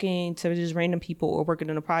talking to just random people or working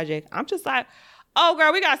on a project, I'm just like, oh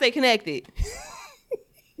girl, we gotta stay connected.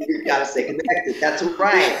 You gotta stay connected. That's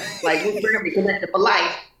right. Like we're gonna be connected for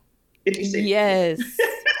life. If you see. Yes.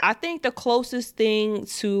 I think the closest thing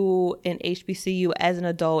to an HBCU as an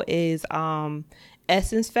adult is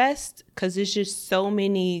Essence Fest, because it's just so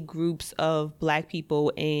many groups of Black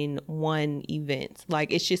people in one event.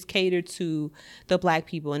 Like it's just catered to the Black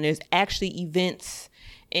people, and there's actually events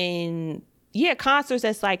in yeah, concerts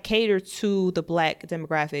that's like catered to the Black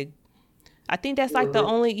demographic. I think that's like the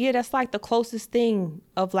only, yeah, that's like the closest thing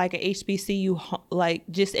of like a HBCU, like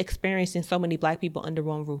just experiencing so many Black people under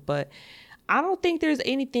one roof. But I don't think there's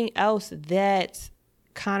anything else that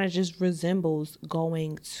kind of just resembles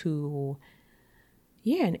going to,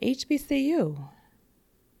 yeah, an HBCU.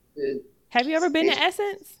 Have you ever been to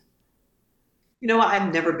Essence? You know what?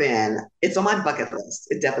 I've never been. It's on my bucket list.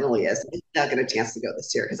 It definitely is. I did not get a chance to go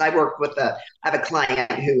this year because I work with I have a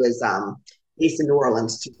client who is based in New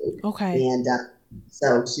Orleans too, Okay. and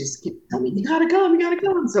so she's keep telling me, "You gotta come, you gotta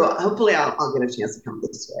come." So hopefully, I'll get a chance to come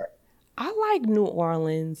this year. I like New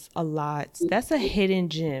Orleans a lot. That's a hidden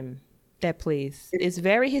gem, that place. It's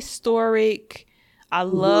very historic. I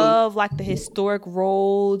Mm-hmm. love like the historic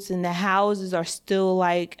roads, and the houses are still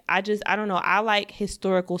like, I don't know. I like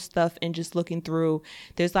historical stuff and just looking through.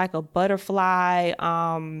 There's like a butterfly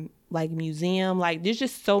like museum. Like there's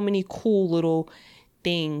just so many cool little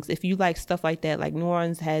things. If you like stuff like that, like New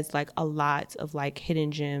Orleans has like a lot of like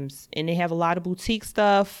hidden gems, and they have a lot of boutique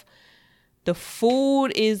stuff. The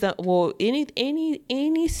food is well,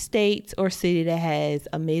 any state or city that has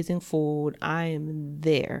amazing food, I am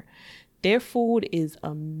there. Their food is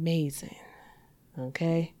amazing.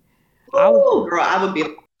 Okay. I Oh, girl, I would be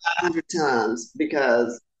 100 times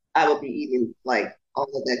because I would be eating like all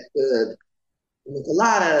of that good and the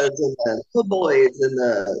coladas and the po' boys and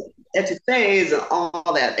the etouffees and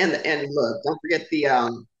all that. And look, don't forget the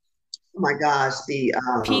oh my gosh, the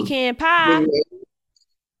pecan pie. beignet,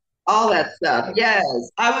 all that stuff. Yes,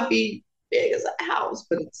 I would be big as a house,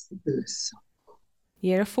 but it's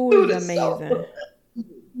Yeah, the food is food is so amazing. good.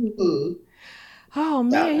 Mhm. Oh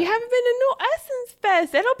man, you So haven't been to New Essence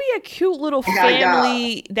Fest. That'll be a cute little I gotta go.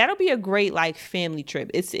 family. That'll be a great like family trip.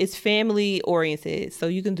 It's family oriented, so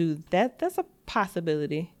you can do that. That's a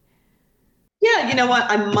possibility. Yeah, you know what?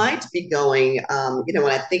 I might be going. When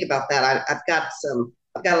I think about that, I've got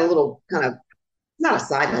a little kind of not a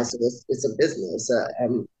side hustle. It's a business,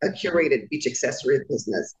 a curated beach accessory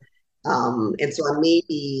business, and so I may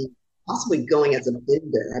be possibly going as a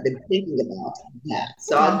vendor. I've been thinking about that,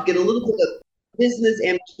 so Okay. I'll get a little bit of business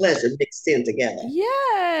and pleasure mixed in together.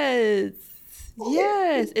 Yes.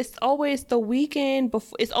 Yes. It's always the weekend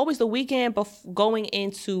before, going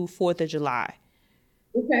into 4th of July.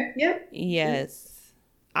 Okay, yeah, Yes.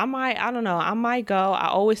 I don't know. I might go. I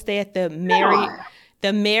always stay at come on.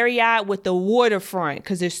 the Marriott with the waterfront,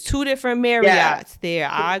 because there's two different Yes, Marriotts there.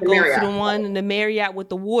 I the go to the Marriott, one in the Marriott with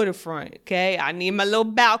the waterfront. Okay. I need my little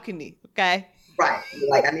balcony. Okay. right?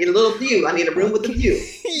 Like I need a little view. I need a room with a Okay. view.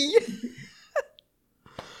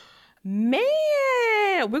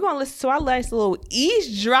 Man, we're gonna listen to our last little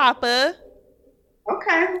eavesdropper.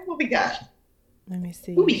 Okay, what we got? Let me Who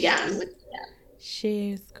see. we got? What we got?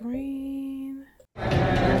 Share screen.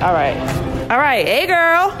 All right. All right. Hey,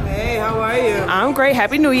 girl. Hey, how are you? I'm great.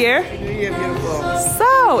 Happy New Year. New Year, beautiful.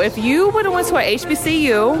 So, if you would have went to a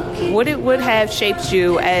HBCU, would have shaped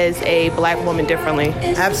you as a Black woman differently?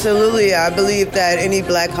 Absolutely. I believe that any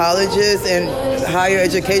black colleges and higher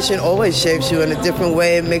education always shapes you in a different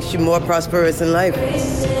way. It makes you more prosperous in life.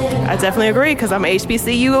 I definitely agree, because I'm a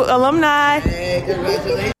HBCU alumni. Hey,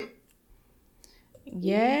 congratulations.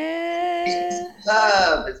 Yeah.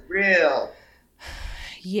 Love is real.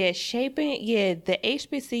 Yeah, the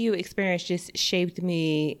HBCU experience just shaped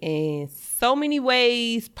me in so many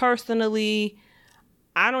ways personally.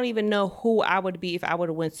 I don't even know who I would be if I would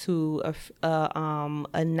have went to a non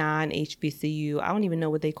HBCU. I don't even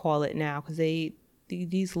know what they call it now, because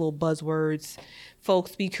these little buzzwords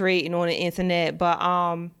folks be creating on the internet. But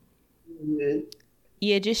Mhm.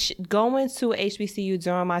 yeah, just going to HBCU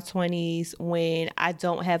during my 20s when I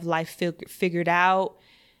don't have life figured out,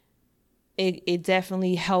 it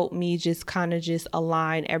definitely helped me just kind of just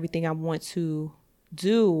align everything I want to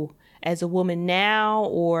do as a woman now,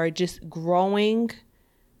 or just growing.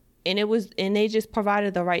 And they just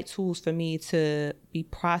provided the right tools for me to be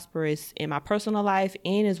prosperous in my personal life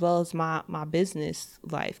and as well as my business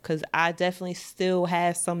life, because I definitely still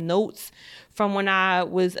have some notes from when I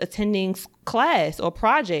was attending class or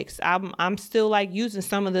projects. I'm still like using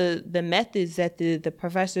some of the methods that the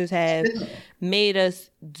professors have made us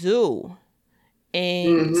do.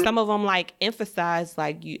 And Mhm. some of them like emphasize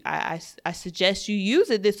like I suggest you use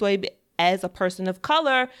it this way, but as a person of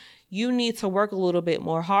color, you need to work a little bit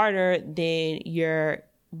more harder than your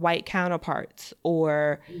white counterparts,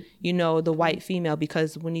 or the white female,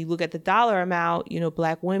 because when you look at the dollar amount,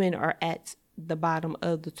 Black women are at the bottom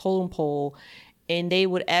of the totem pole, and they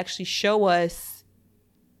would actually show us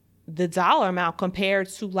the dollar amount compared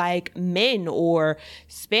to like men or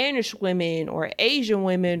Spanish women or Asian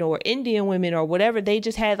women or Indian women or whatever. They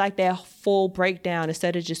just had like that full breakdown.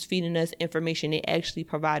 Instead of just feeding us information, they actually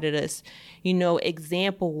provided us,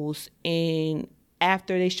 examples. And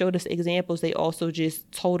after they showed us examples, they also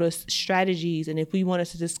just told us strategies. And if we want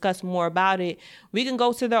us to discuss more about it, we can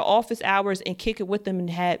go to their office hours and kick it with them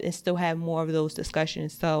and still have more of those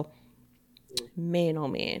discussions. So man, oh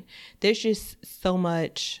man, there's just so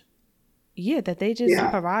much, that they just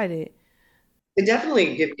provided. They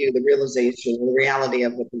definitely give you the realization, the reality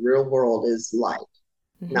of what the real world is like.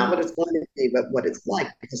 Mm-hmm. Not what it's going to be, but what it's like,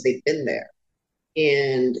 because they've been there.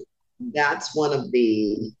 And that's one of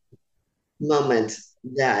the moments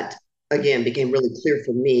that, again, became really clear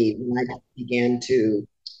for me when I began to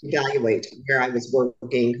evaluate where I was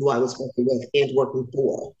working, who I was working with, and working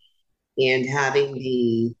for, and having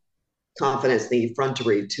the confidence, the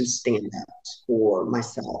effrontery to stand out for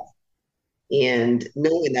myself. And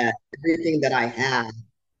knowing that everything that I had,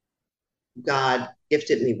 God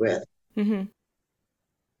gifted me with. Mm-hmm.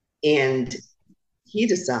 And he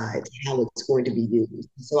decides how it's going to be used.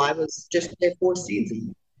 So I was just there for a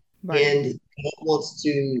season. Right. And God wants to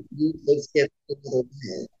use those gifts in another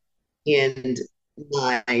way. And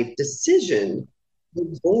my decision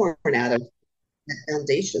was born out of that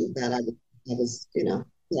foundation that I was, that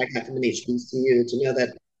I got from an HBCU, to know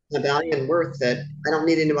that my value and worth, that I don't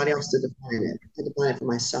need anybody else to define it. I define it for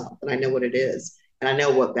myself, and I know what it is, and I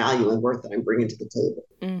know what value and worth that I'm bringing to the table.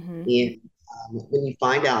 Mm-hmm. And when you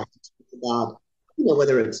find out about,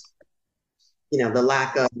 whether it's, the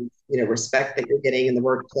lack of, respect that you're getting in the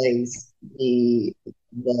workplace, the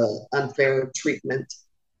unfair treatment,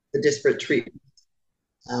 the disparate treatment,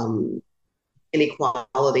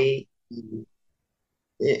 inequality,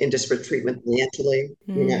 and disparate treatment financially,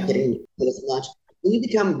 you're not getting as much. When you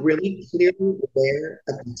become really clearly aware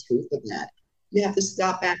of the truth of that, you have to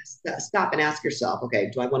stop and ask yourself,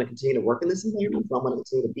 okay, do I want to continue to work in this environment? Do I want to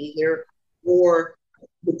continue to be here? Or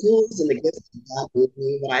the tools and the gifts that God gave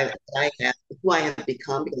me, what I have, who I have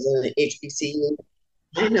become because of an HBCU,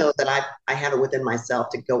 I know that I have it within myself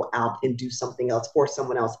to go out and do something else for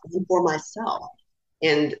someone else and for myself.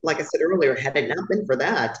 And like I said earlier, had it not been for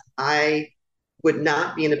that, I would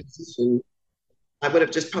not be in a position. I would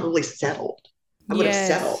have just probably settled. I would have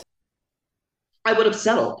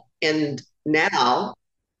settled. And now,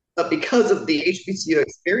 but because of the HBCU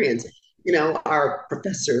experience, our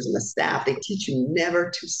professors and the staff, they teach you never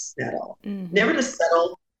to settle. Mm-hmm. Never to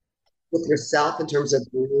settle with yourself in terms of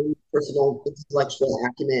your own personal intellectual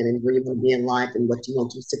acumen and where you want to be in life and what you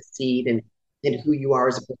want to succeed and who you are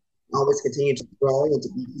as a person. Always continue to grow and to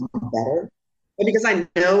become better. But because I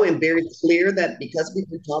know and very clear that because we've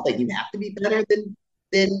been taught that you have to be better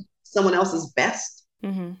than someone else's best,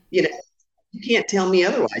 mm-hmm. You can't tell me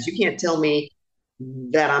otherwise. You can't tell me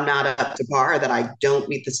that I'm not up to par, that I don't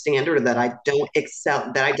meet the standard, or that I don't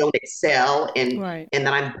excel, and right. And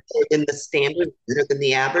that I'm better than the standard, better than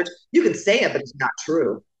the average. You can say it, but it's not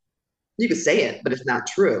true. You can say it, but it's not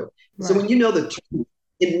true. Right. So when you know the truth,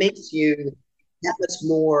 it makes you that much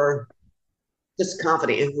more just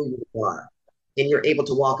confident in who you are. And you're able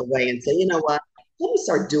to walk away and say, you know what, let me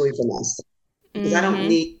start doing for myself. Because I don't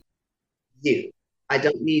need you. I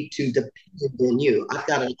don't need to depend on you. I've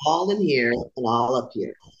got it all in here and all up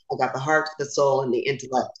here. I've got the heart, the soul, and the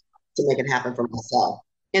intellect to make it happen for myself.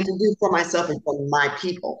 And to do for myself and for my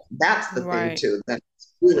people. That's the thing, too, that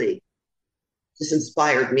really just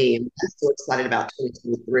inspired me. And I'm so excited about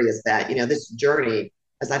 2023 is that, this journey,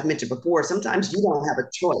 as I've mentioned before, sometimes you don't have a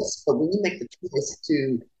choice. But when you make the choice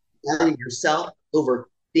to value yourself over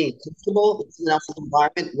being comfortable in someone else's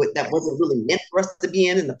environment that wasn't really meant for us to be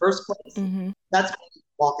in the first place, mm-hmm. That's when you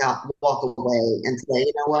walk away and say,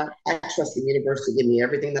 you know what? I trust the universe to give me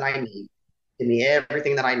everything that I need. Give me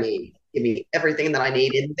everything that I need. Give me everything that I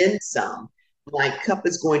need, and then some. My cup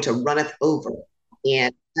is going to runneth over.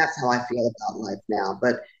 And that's how I feel about life now.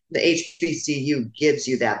 But the HBCU gives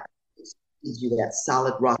you that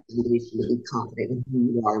solid rock foundation to be confident in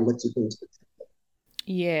who you are and what you bring to the table.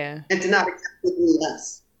 Yeah. And to not accept anything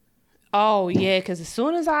less. Oh, yeah, because as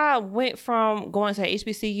soon as I went from going to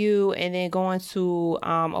HBCU and then going to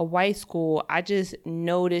a white school, I just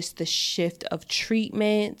noticed the shift of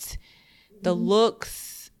treatment, the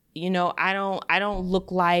looks. I don't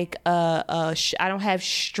look like I don't have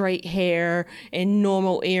straight hair and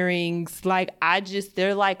normal earrings. Like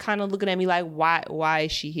they're like kind of looking at me like, why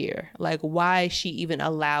is she here? Like, why is she even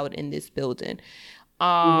allowed in this building?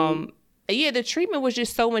 yeah, the treatment was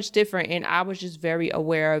just so much different, and I was just very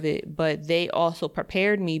aware of it. But they also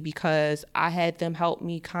prepared me because I had them help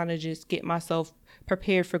me kind of just get myself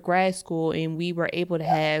prepared for grad school, and we were able to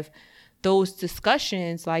have those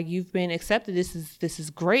discussions like, you've been accepted, this is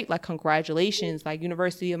great, like, congratulations. Like,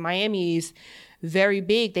 University of Miami is very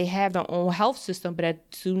big, they have their own health system,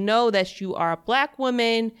 but to know that you are a Black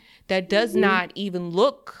woman that does not even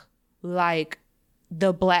look like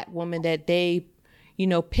the Black woman that they, you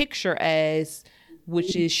know, picture as,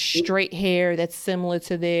 which is straight hair that's similar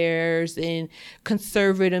to theirs and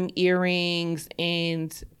conservative earrings,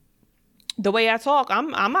 and the way I talk,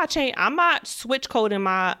 I'm not switch coding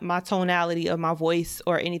my tonality of my voice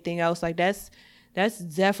or anything else. Like, that's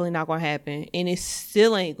definitely not gonna happen, and it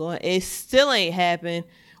still ain't happen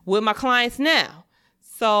with my clients now.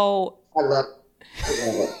 So I love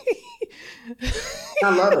it.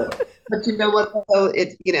 I love it. But you know what, though?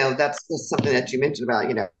 It's, you know, that's just something that you mentioned about,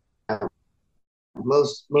 you know,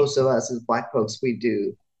 most of us as Black folks, we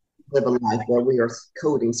do live a life where we are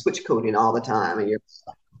switch coding all the time, and you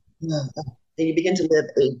begin to live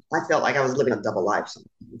I felt like I was living a double life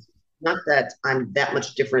sometimes. Not that I'm that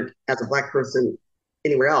much different as a Black person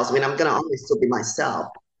anywhere else. I mean, I'm gonna always still be myself.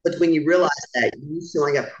 But when you realize that you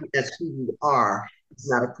showing up as who you are is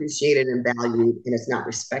not appreciated and valued, and it's not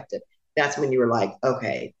respected, that's when you were like,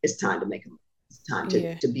 okay, it's time to make a move. It's time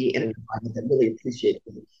to be in an environment that really appreciates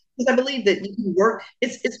you. Because I believe that you can work,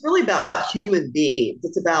 it's really about human beings.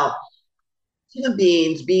 It's about human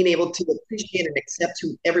beings being able to appreciate and accept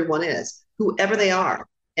who everyone is, whoever they are,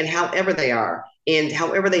 and however they are, and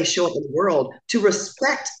however they show up in the world, to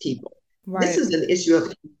respect people. Right. This is an issue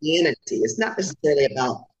of humanity. It's not necessarily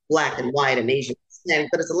about Black and white and Asian,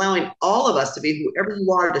 but it's allowing all of us to be whoever you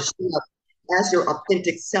are, to show up as your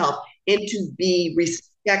authentic self and to be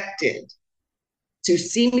respected, to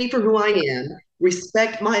see me for who I am,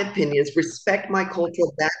 respect my opinions, respect my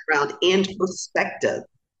cultural background and perspective.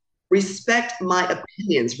 Respect my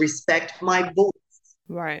opinions, respect my voice.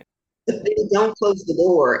 Right. If they don't close the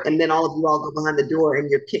door, and then all of you all go behind the door and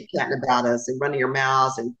you're chit-chatting about us and running your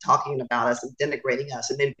mouths and talking about us and denigrating us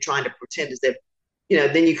and then trying to pretend as if, you know,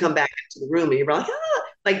 then you come back into the room and you're like,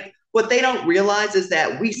 like, what they don't realize is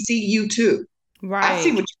that we see you too. Right. I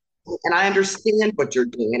see what you're doing, and I understand what you're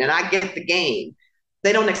doing, and I get the game.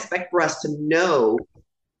 They don't expect for us to know,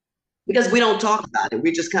 because we don't talk about it.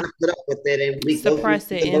 We just kind of put up with it, and we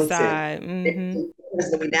suppress it inside. And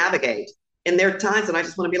we navigate. And there are times when I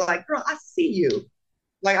just want to be like, girl, I see you.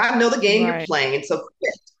 Like, I know the game you're playing, so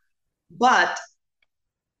quit. But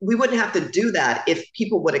we wouldn't have to do that if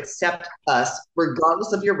people would accept us,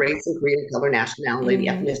 regardless of your race and creed and color, nationality,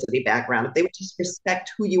 ethnicity, background. If they would just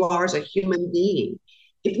respect who you are as a human being.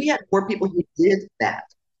 If we had more people who did that,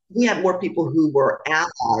 we had more people who were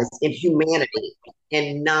allies in humanity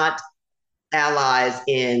and not allies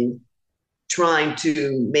in trying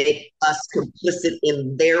to make us complicit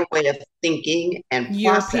in their way of thinking and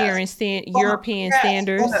European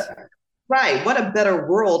standards. Right. What a better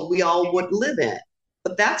world we all would live in.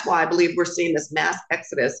 But that's why I believe we're seeing this mass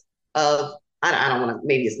exodus of, I don't want to,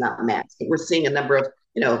 maybe it's not mass, but we're seeing a number of,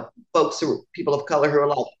 you know, people of color who are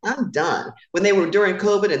like, I'm done. When they were during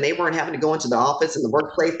COVID and they weren't having to go into the office and the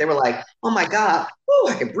workplace, they were like, oh my God,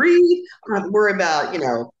 I can breathe. I don't have to worry about, you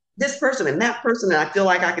know, this person and that person, and I feel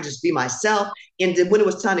like I could just be myself. And then when it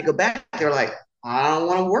was time to go back, they were like, I don't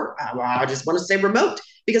want to work. I just want to stay remote,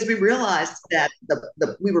 because we realized that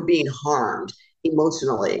we were being harmed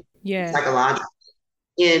emotionally, psychologically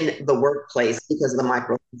in the workplace because of the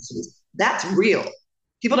microaggressions. That's real.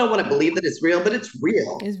 People don't want to believe that it's real, but it's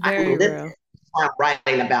real. It's very real. I'm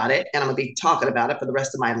writing about it, and I'm going to be talking about it for the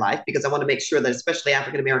rest of my life, because I want to make sure that especially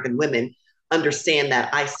African-American women understand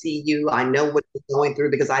that I see you, I know what you're going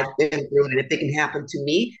through because I've been through it. And if it can happen to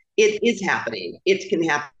me, it is happening. It can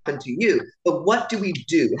happen to you. But what do we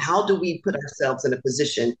do? How do we put ourselves in a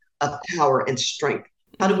position of power and strength?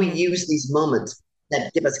 How do we use these moments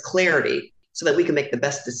that give us clarity so that we can make the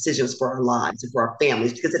best decisions for our lives and for our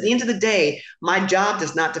families? Because at the end of the day, my job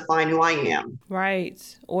does not define who I am. Right.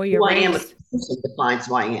 Or your race. Who I am defines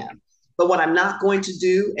who I am. But what I'm not going to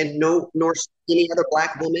do, and nor any other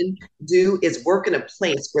Black woman do, is work in a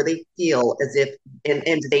place where they feel as if,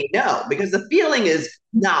 and they know, because the feeling is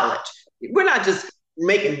knowledge. We're not just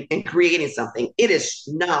making and creating something. It is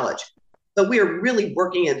knowledge. But we are really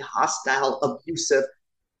working in hostile, abusive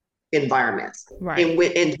environments. Right. And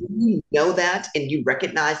when you know that and you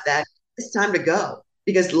recognize that, it's time to go,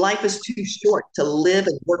 because life is too short to live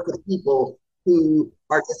and work with people who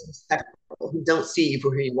are disrespectful, who don't see you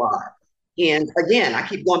for who you are. And again, I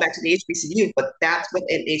keep going back to the HBCU, but that's what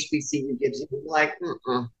an HBCU gives you. You're like,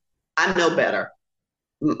 I know better.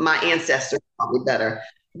 my ancestors taught me better.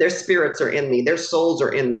 Their spirits are in me. Their souls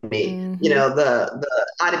are in me. You know, the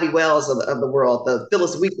Ida B. Wells of the world, the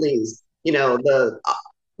Phyllis Wheatleys, you know,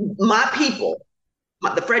 my people,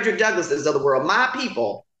 the Frederick Douglasses of the world, my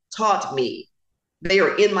people taught me. They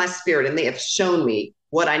are in my spirit and they have shown me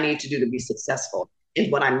what I need to do to be successful.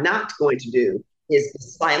 And what I'm not going to do is be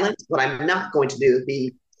silent. What I'm not going to do is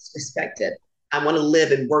be disrespected. I want to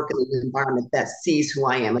live and work in an environment that sees who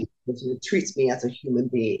I am and treats me as a human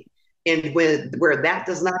being. And where that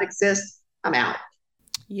does not exist, I'm out.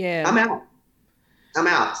 Yeah. I'm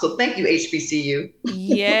out. So thank you, HBCU.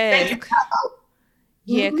 Yes. Thank you.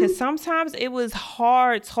 Yeah, because sometimes it was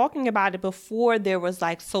hard talking about it before there was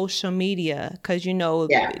like social media, because, you know,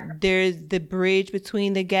 there's the bridge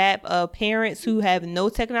between the gap of parents who have no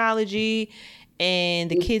technology and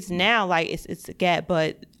the kids now, like it's a gap.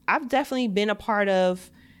 But I've definitely been a part of,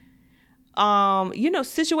 you know,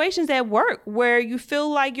 situations at work where you feel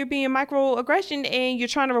like you're being microaggression and you're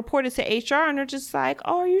trying to report it to HR and they're just like,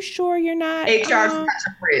 oh, are you sure you're not? HR's not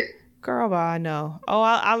your friend. Girl, I know. Oh,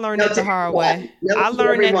 I learned it the hard way. I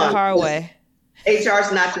learned that the hard way.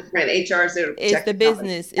 HR's not your friend. HR's there to protect it's the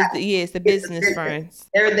business. It's the business friends.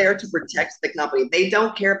 They're there to protect the company. They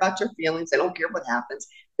don't care about your feelings. They don't care what happens.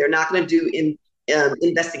 They're not going to do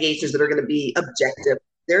investigations that are going to be objective.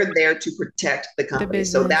 They're there to protect the company.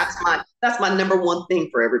 So that's my number one thing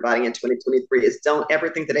for everybody in 2023 is don't ever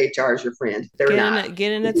think that HR is your friend. They're not.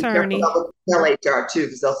 Get an attorney. Tell HR too,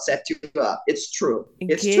 because they'll set you up. It's true.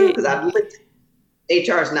 It's true because I've lived it.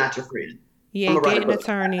 HR is not your friend. Yeah, get an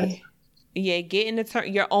attorney. Yeah, get an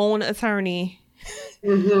attorney, your own attorney.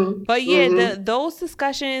 But yeah, those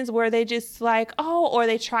discussions where they just like, or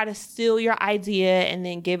they try to steal your idea and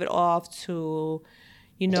then give it off to,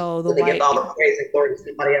 you know, the white. Give all the praise and glory to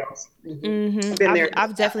somebody else.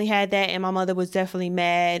 I've definitely had that, and my mother was definitely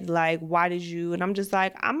mad. Like, why did you? And I'm just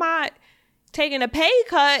like, I'm not taking a pay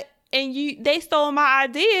cut, and they stole my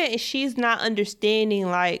idea, and she's not understanding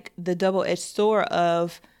like the double-edged sword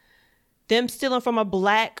of them stealing from a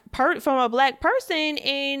black person,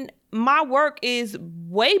 and my work is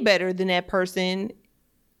way better than that person.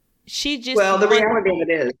 She just the reality of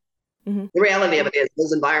it is. The reality of it is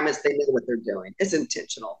those environments, they know what they're doing. It's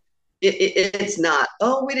intentional. It's not,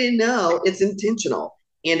 we didn't know. It's intentional.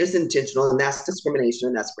 And it's intentional. And that's discrimination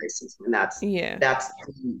and that's racism. And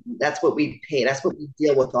that's what we pay. That's what we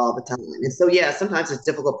deal with all the time. And so, sometimes it's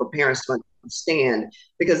difficult for parents to understand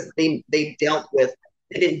because they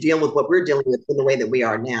didn't deal with what we're dealing with in the way that we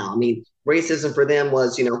are now. I mean, racism for them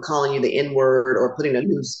was, calling you the N-word or putting a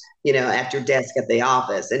noose, at your desk at the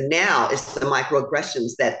office. And now it's the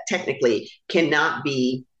microaggressions that technically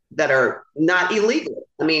that are not illegal.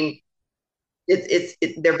 I mean,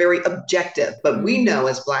 they're very objective, but we know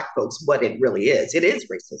as Black folks what it really is. It is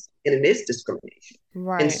racism and it is discrimination.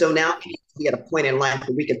 Right. And so now we at a point in life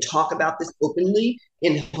where we can talk about this openly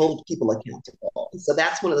and hold people accountable. And so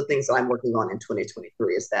that's one of the things that I'm working on in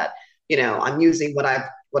 2023 is that, I'm using what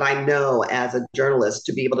I know as a journalist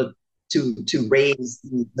to be able to raise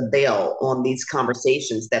the veil on these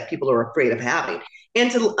conversations that people are afraid of having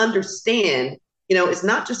and to understand, it's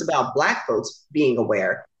not just about Black folks being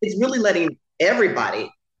aware. It's really letting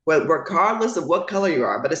everybody, regardless of what color you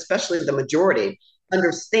are, but especially the majority,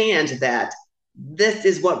 understand that this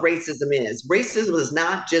is what racism is. Racism is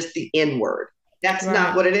not just the N-word. That's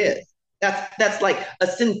not what it is. That's like a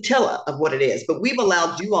scintilla of what it is. But we've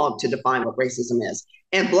allowed you all to define what racism is.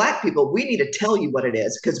 And Black people, we need to tell you what it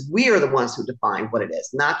is because we are the ones who define what it is,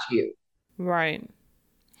 not you. Right.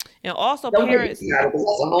 And also Don't parents. That's a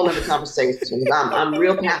whole other conversation. I'm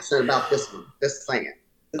real passionate about this thing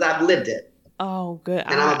because I've lived it. Oh, good.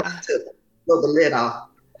 And I'm about to blow the lid off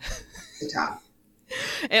the top.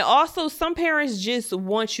 And also some parents just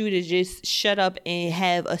want you to just shut up and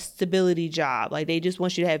have a stability job. Like they just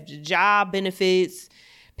want you to have job benefits,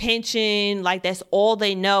 pension, like that's all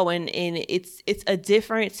they know. And it's a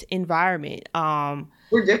different environment.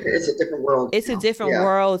 We're different. It's a different world. It's a different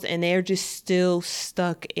world and they're just still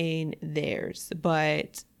stuck in theirs.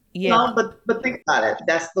 But no, but think about it.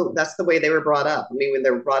 That's the way they were brought up. I mean, when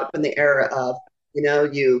they were brought up in the era of,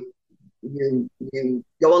 you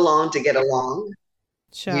go along to get along.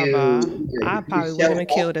 I probably would have been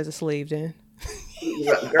killed as a slave then.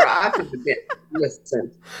 Girl, I could have been.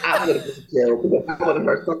 Listen, I would have been killed because I would have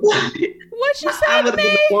hurt somebody. What you say I would have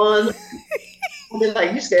been the one. I'd be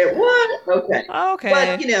like, you said what? Okay.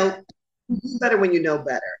 But you do better when you know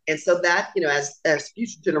better, and so that as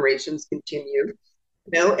future generations continue,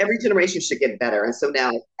 every generation should get better, and so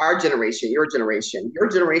now our generation, your generation,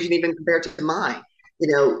 even compared to mine,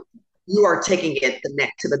 you are taking it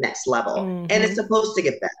to the next level, and it's supposed to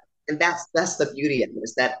get better. And that's the beauty of it,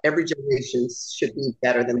 is that every generation should be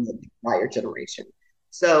better than the prior generation.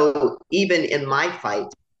 So even in my fight,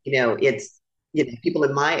 it's, people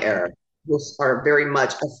in my era who are very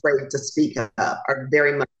much afraid to speak up, are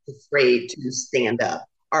very much afraid to stand up,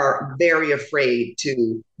 are very afraid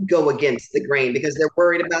to go against the grain because they're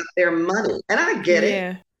worried about their money. And I get it.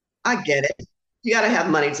 Yeah. I get it. You got to have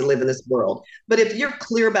money to live in this world. But if you're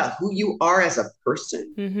clear about who you are as a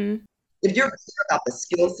person, Mm-hmm. if you're clear about the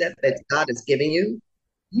skill set that God is giving you,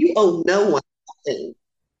 you owe no one nothing.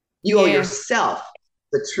 You owe yourself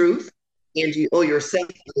the truth, and you owe yourself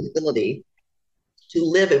the ability to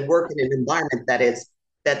live and work in an environment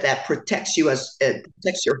that protects you, as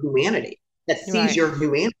protects your humanity, that sees your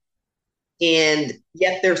humanity. And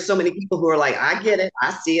yet there's so many people who are like, I get it,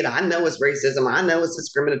 I see it, I know it's racism, I know it's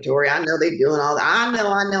discriminatory, I know they're doing all that,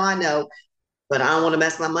 I know, but I don't want to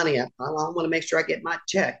mess my money up. I want to make sure I get my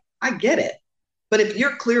check. I get it. But if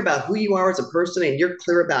you're clear about who you are as a person, and you're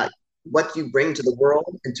clear about what you bring to the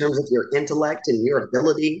world in terms of your intellect and your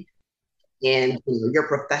ability and your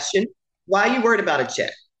profession, why are you worried about a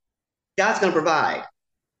check? God's going to provide.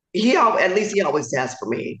 At least he always has for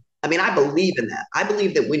me. I mean, I believe in that. I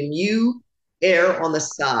believe that when you err on the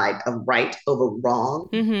side of right over wrong,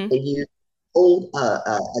 Mm-hmm. and you hold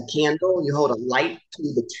a candle, you hold a light to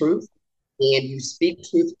the truth, and you speak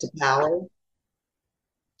truth to power,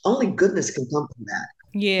 only goodness can come from that.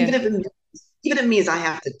 Yeah. Even if it means I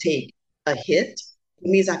have to take a hit, it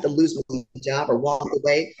means I have to lose my job or walk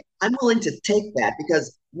away, I'm willing to take that,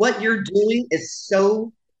 because what you're doing is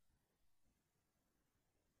so,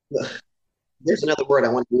 there's another word I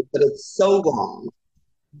want to use, but it's so wrong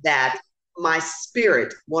that my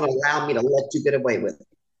spirit won't allow me to let you get away with it.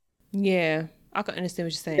 Yeah. I can understand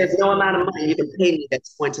what you're saying. There's no amount of money you can pay me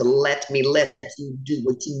that's going to let you do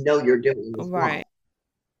what you know you're doing. Right.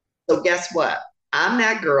 So guess what? I'm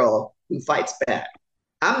that girl who fights back.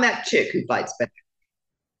 I'm that chick who fights back.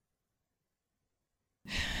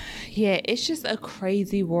 Yeah, it's just a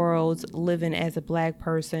crazy world living as a Black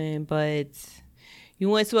person, but you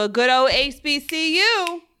went to a good old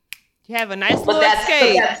HBCU. You have a nice little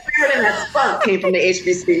escape. But that spirit and that spunk came from the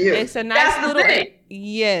HBCU. It's a nice little thing.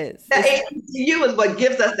 Yes. That HBCU is what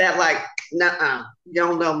gives us that, like, nuh-uh, you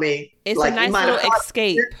don't know me. It's like, a nice little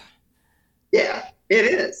escape. Yeah, it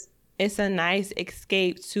is. It's a nice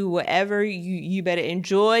escape to whatever you better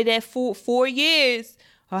enjoy that 4 years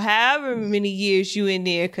or however many years you in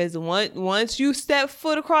there, because once you step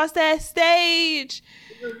foot across that stage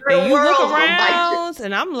and you look around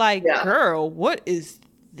and I'm like, girl, what is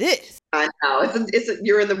this? I know.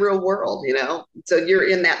 You're in the real world, so you're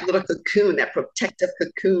in that little cocoon, that protective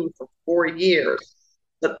cocoon for 4 years.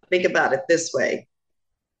 But think about it this way.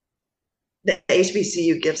 The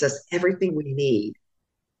HBCU gives us everything we need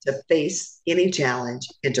to face any challenge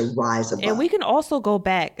and to rise above. And we can also go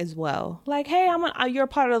back as well. Like, hey, you're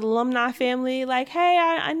part of the alumni family. Like, hey,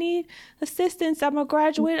 I need assistance. I'm a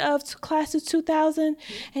graduate of class of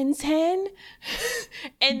 2010.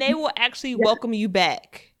 And they will actually welcome you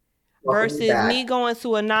back. Versus me going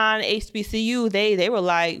to a non-HBCU, they were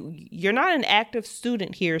like, you're not an active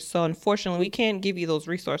student here, so unfortunately we can't give you those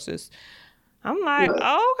resources. I'm like,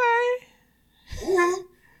 okay.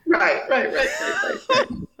 Right.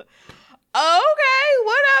 Okay,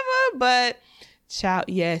 whatever. But child,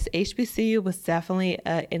 yes, HBCU was definitely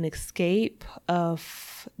an escape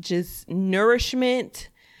of just nourishment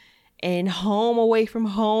and home away from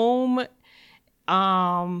home.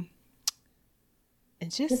 And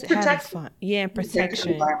just having fun. Yeah, and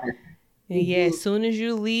protection. And yeah, as soon as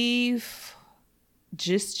you leave,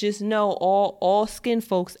 just know all skin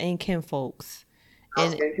folks ain't kin folks.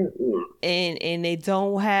 And they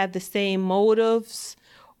don't have the same motives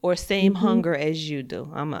or same hunger as you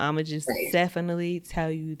do. I'm just definitely tell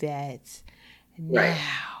you that now,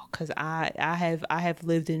 because I have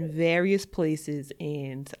lived in various places,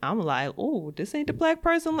 and I'm like, oh, this ain't the Black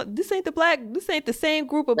person. This ain't the same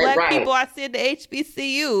group of Black people I see at the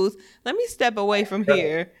HBCUs. Let me step away from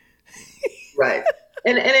here. Right.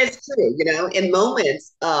 And it's true, in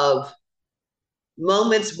moments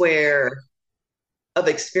of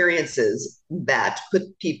experiences that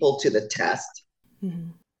put people to the test.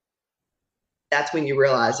 Mm-hmm. That's when you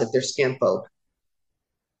realize if they're skin folk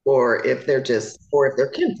or if they're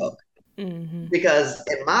kinfolk. Mm-hmm. Because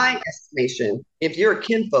in my estimation, if you're a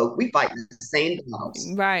kinfolk, we fight the same battles.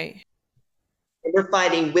 Right. And we're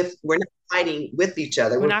not fighting with each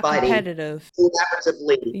other. We're not fighting competitive.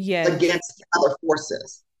 Collaboratively against other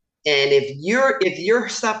forces. And if you're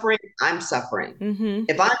suffering, I'm suffering. Mm-hmm.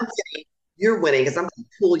 If I'm winning, you're winning, because I'm going to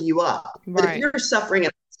pull you up. Right. But if you're suffering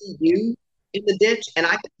and I see you in the ditch and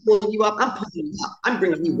I can pull you up, I'm pulling you up. I'm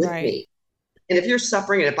bringing you with Right. me. And if you're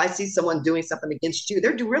suffering, and if I see someone doing something against you,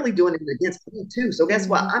 they're really doing it against me too. So guess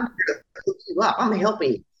what? Hmm. I'm here to pick you up. I'm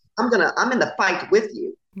helping you. I'm in the fight with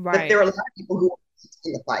you. But there Right. are a lot of people who are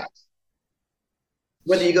in the fight,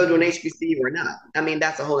 whether you go to an HBCU or not. I mean,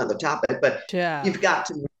 that's a whole other topic, but Yeah. you've got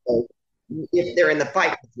to know if they're in the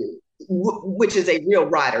fight with you, which is a real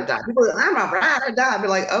ride or die. People are, I'm a ride or die. I'd be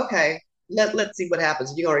like, okay, let's see what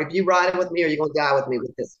happens. If you ride with me or you're gonna die with me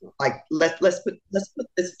with this one. Like let's put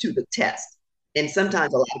this to the test. And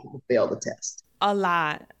sometimes a lot of people fail the test. A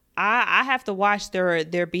lot. I have to watch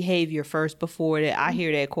their behavior first before that I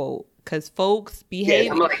hear that quote. Cause folks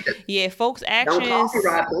Yeah, I'm behavior, like, yeah, folks don't call me actions,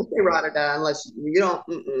 ride, don't say ride or die unless you don't,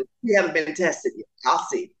 you haven't been tested yet. I'll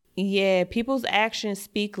see. yeah, people's actions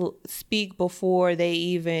speak before they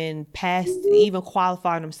even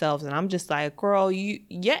qualify themselves. And I'm just like, girl,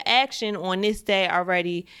 your action on this day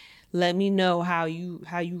already let me know how you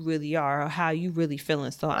really are or how you really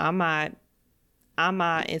feeling. So I'm not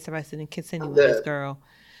interested in I'm continuing with this good. girl.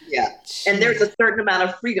 Yeah. And there's a certain amount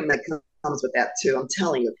of freedom that comes with that too. I'm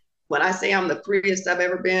telling you. When I say I'm the freest I've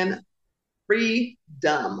ever been,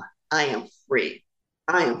 freedom. I am free.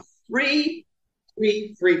 I am free,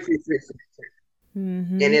 free, free, free, free, free, free.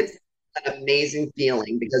 And Mm-hmm. it's an amazing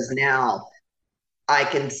feeling because now I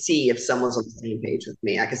can see if someone's on the same page with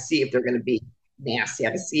me. I can see if they're going to be nasty.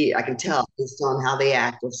 I can tell based on how they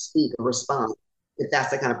act or speak or respond if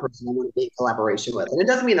that's the kind of person I want to be in collaboration with. And it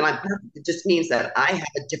doesn't mean that I'm perfect. It just means that I have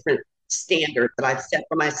a different standard that I've set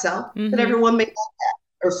for myself that Mm-hmm. everyone may not have,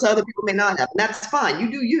 or some other people may not have. And that's fine.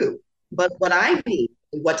 You do you. But what I need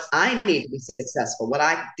to be successful, what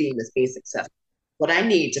I deem as being successful, what I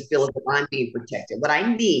need to feel as if I'm being protected, what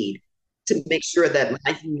I need to make sure that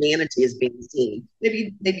my humanity is being seen.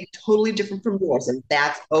 Maybe totally different from yours, and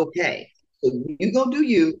that's okay. So you go do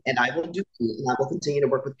you, and I will do me, and I will continue to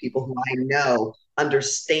work with people who I know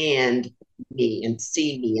understand me and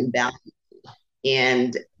see me and value me.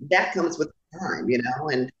 And that comes with time.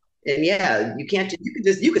 And yeah, you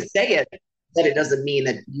could say it, but it doesn't mean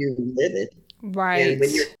that you live it. And when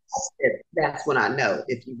you're Right. tested, that's when I know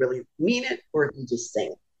if you really mean it or if you just say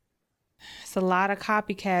it. It's a lot of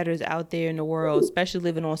copycatters out there in the world, Ooh, especially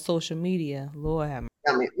living on social media. Lord have mercy.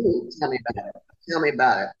 tell me about it. Tell me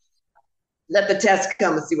about it. Let the test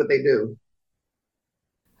come and see what they do.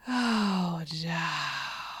 Oh, ja.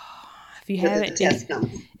 If you Let the haven't, test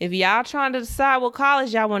come. if y'all trying to decide what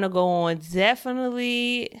college y'all want to go on,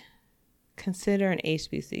 definitely consider an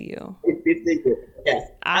HBCU. Yes.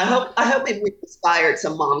 I I hope I hope it inspired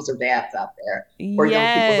some moms or dads out there or young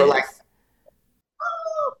people who are Yes.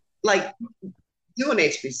 like do an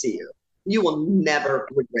HBCU. You will never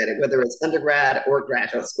regret it, whether it's undergrad or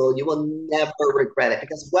graduate school. You will never regret it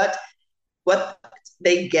because what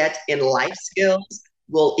they get in life skills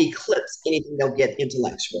will eclipse anything they'll get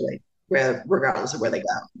intellectually, regardless of where they go.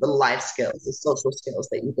 The life skills, the social skills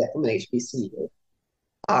that you get from an HBCU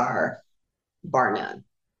are bar none.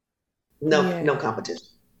 No Yeah. competition.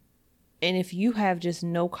 And if you have just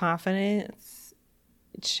no confidence,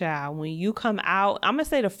 child, when you come out, I'm going to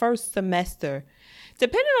say the first semester,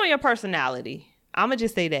 depending on your personality, I'm going to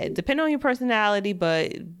just say that, depending on your personality,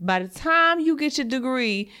 but by the time you get your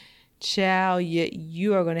degree, child,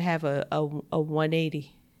 you are going to have a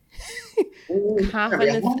 180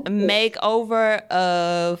 confidence makeover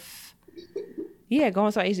of, yeah,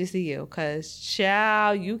 going to HBCU. Because,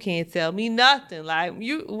 child, you can't tell me nothing. Like,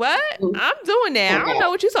 you, what? I'm doing that. I don't know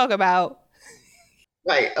what you're talking about.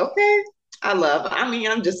 Right. Okay.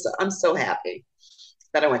 I'm so happy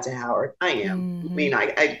that I went to Howard. I am. I Mm-hmm. mean,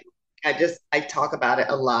 I talk about it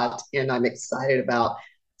a lot and I'm excited about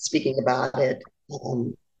speaking about it.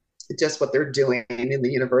 Um, just what they're doing in the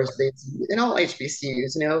universities and all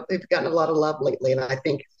HBCUs, they've gotten a lot of love lately. And I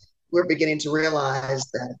think we're beginning to realize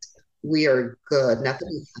that we are good. Not that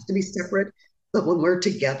we have to be separate, but when we're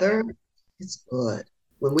together, it's good.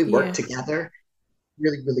 When we work Yeah. together,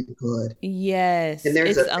 really, really good. And Yes,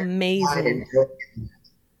 there's it's pride amazing. and joy.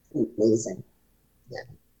 Amazing. Yeah.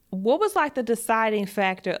 What was like the deciding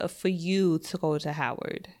factor for you to go to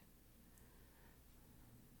Howard?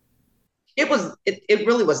 It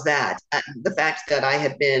really was that the fact that I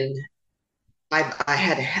had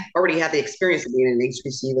already had the experience of being in an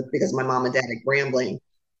HBCU because my mom and dad at Grambling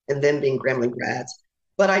and then being Grambling grads.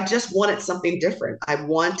 But I just wanted something different. I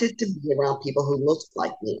wanted to be around people who looked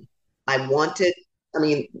like me. I wanted, I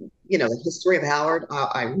mean, the history of Howard,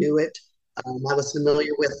 I knew it. I was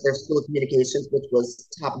familiar with their School of Communications, which was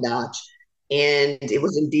top notch. And it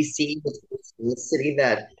was in DC, which was a city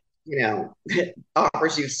that,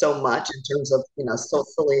 offers you so much in terms of,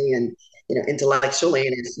 socially and intellectually,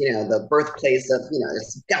 and it's, the birthplace of,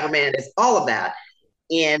 it's government, it's all of that.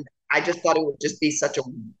 And I just thought it would just be such a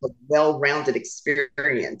well-rounded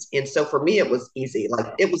experience. And so for me, it was easy.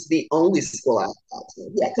 Like, it was the only school I applied to.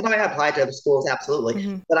 Yeah, could I apply to other schools? Absolutely.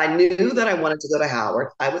 Mm-hmm. But I knew that I wanted to go to Howard.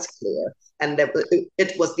 I was clear. And that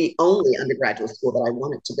it was the only undergraduate school that I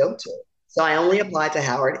wanted to go to. So I only applied to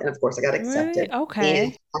Howard, and of course I got accepted. Really? Okay.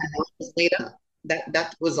 And I was made up.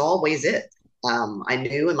 That was always it. I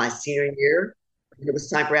knew in my senior year, it was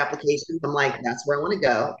time for applications. I'm like, that's where I want to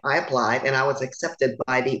go. I applied, and I was accepted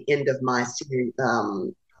by the end of my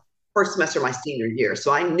first semester of my senior year.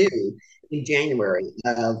 So I knew in January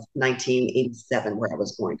of 1987 where I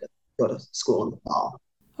was going to go to school in the fall.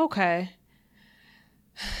 Okay.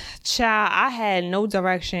 Child, I had no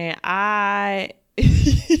direction. I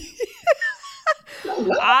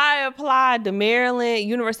applied to Maryland,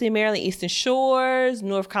 University of Maryland, Eastern Shores,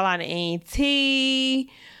 North Carolina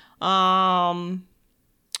A&T.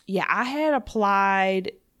 Yeah, I had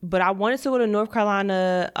applied, but I wanted to go to North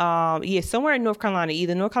Carolina. Somewhere in North Carolina,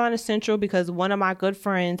 either North Carolina Central, because one of my good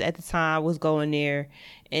friends at the time was going there,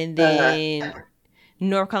 and then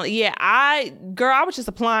North Carolina. Yeah, I was just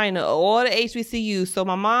applying to all the HBCUs. So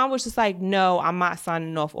my mom was just like, no, I'm not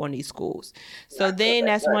signing off on these schools. So then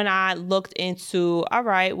that's when I looked into, all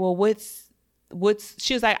right, well,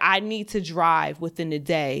 she was like, I need to drive within the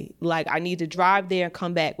day. Like, I need to drive there and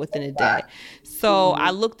come back within a day. So I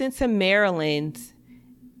looked into Maryland,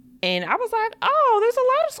 and I was like, oh, there's a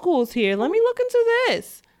lot of schools here. Let me look into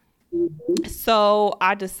this. So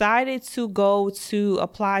I decided to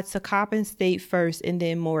apply to Coppin State first and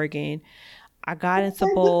then Morgan. I got into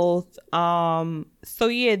both. So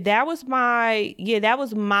that was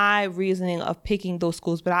my reasoning of picking those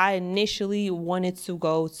schools. But I initially wanted to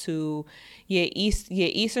go to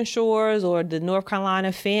Eastern Shores or the North Carolina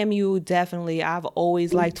FAMU. Definitely, I've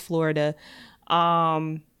always liked Florida.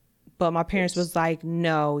 But my parents was like,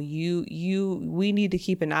 no, we need to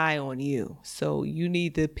keep an eye on you. So you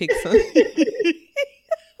need to pick something.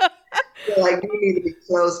 Like, you need to be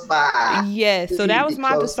close by. Yeah, so that was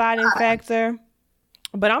my deciding factor.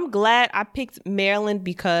 But I'm glad I picked Maryland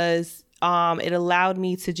because it allowed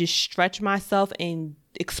me to just stretch myself and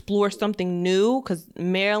explore something new. Because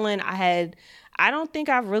Maryland, I don't think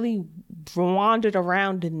I've really wandered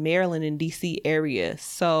around in Maryland and DC area.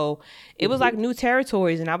 So it was like new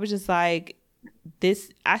territories, and I was just like,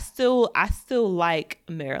 I still like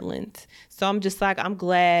Maryland. So I'm just like, I'm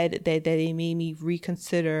glad that they made me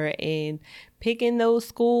reconsider and picking those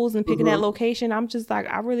schools and picking that location. I'm just like,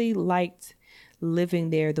 I really liked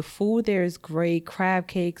living there. The food there is great. Crab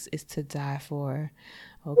cakes is to die for.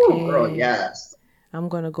 Okay. Oh, girl, yes. I'm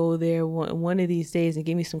going to go there one of these days and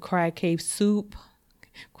give me some crab cake soup,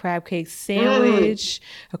 crab cake sandwich,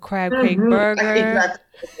 a crab cake burger.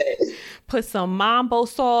 Put some mambo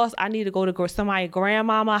sauce. I need to go to somebody's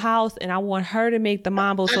grandmama's house, and I want her to make the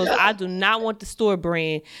mambo sauce. I do not want the store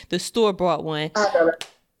brand, the store bought one.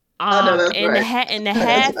 And the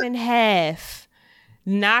half and half.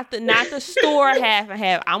 Not the store half and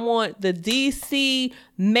half. I want the DC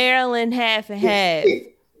Maryland half and half.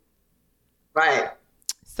 Right.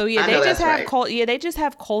 So they just have they just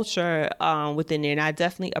have culture within there, and I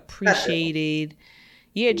definitely appreciated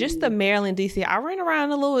just the Maryland DC. I ran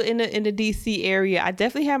around a little in the DC area. I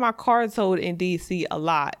definitely had my car towed in DC a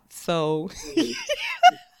lot. So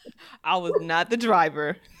I was not the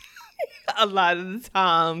driver a lot of the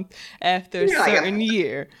time after a certain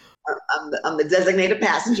year. I'm the designated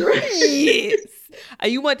passenger. Yes.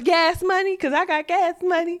 You want the gas money? Because I got gas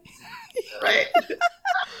money. Right.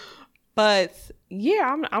 But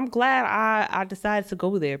yeah, I'm glad I decided to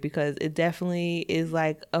go there because it definitely is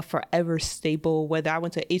like a forever staple, whether I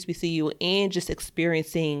went to HBCU and just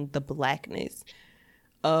experiencing the blackness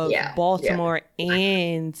of Baltimore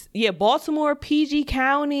and Baltimore, PG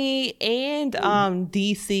County, and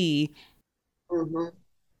DC.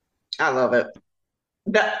 I love it.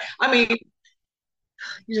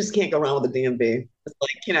 You just can't go wrong with the DMV. It's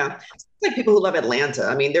like, it's like people who love Atlanta.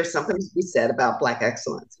 I mean, there's something to be said about Black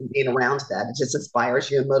excellence and being around that. It just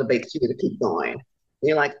inspires you and motivates you to keep going. And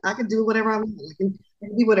you're like, I can do whatever I want. I can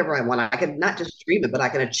do whatever I want. I can not just dream it, but I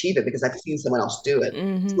can achieve it because I've seen someone else do it.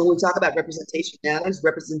 So when we talk about representation matters,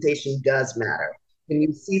 representation does matter. When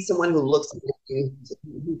you see someone who looks like you,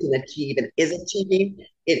 who can achieve and is achieving,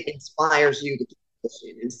 it inspires you to keep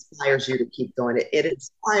pushing. It inspires you to keep going. It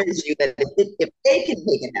inspires you that if they can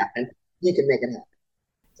make it happen, you can make it happen.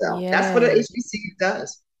 So that's what an HBCU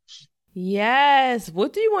does. Yes.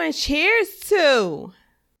 What do you want to cheers to?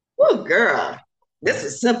 Oh, girl. This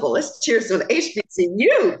is simple. Let's cheers to an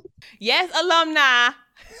HBCU. Yes, alumni.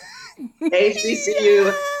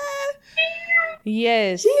 HBCU.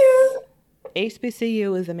 Yes. Cheers.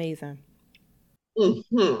 HBCU is amazing.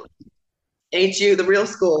 Mm-hmm. HU, the real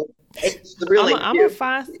school. The real I'm HU. gonna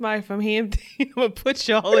find somebody from Hampton. I'm gonna put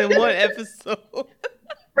y'all in one episode.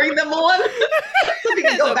 Bring them on so we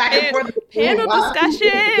can go back and forth. Panel Wow.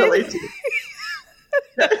 discussion.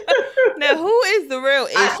 Now, who is the real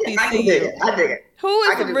HBCU? I can dig it. I dig it. Who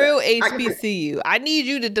is the real HBCU? I need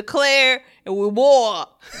you to declare and we war.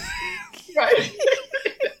 Right.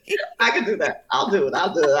 I can do that. I'll do it.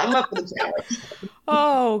 I'm up for the challenge.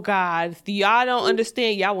 Oh God, y'all don't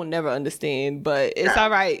understand. Y'all will never understand, but it's all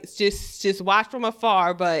right. Just watch from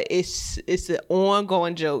afar. But it's an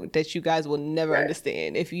ongoing joke that you guys will never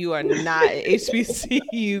understand if you are not an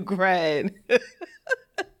HBCU grad.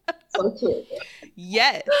 So true.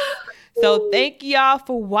 Yes. So thank y'all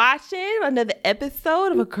for watching another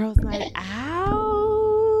episode of A Girls Night Out.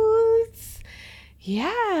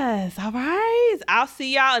 Yes. All right. I'll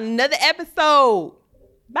see y'all in another episode.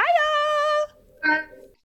 Bye, y'all. Bye.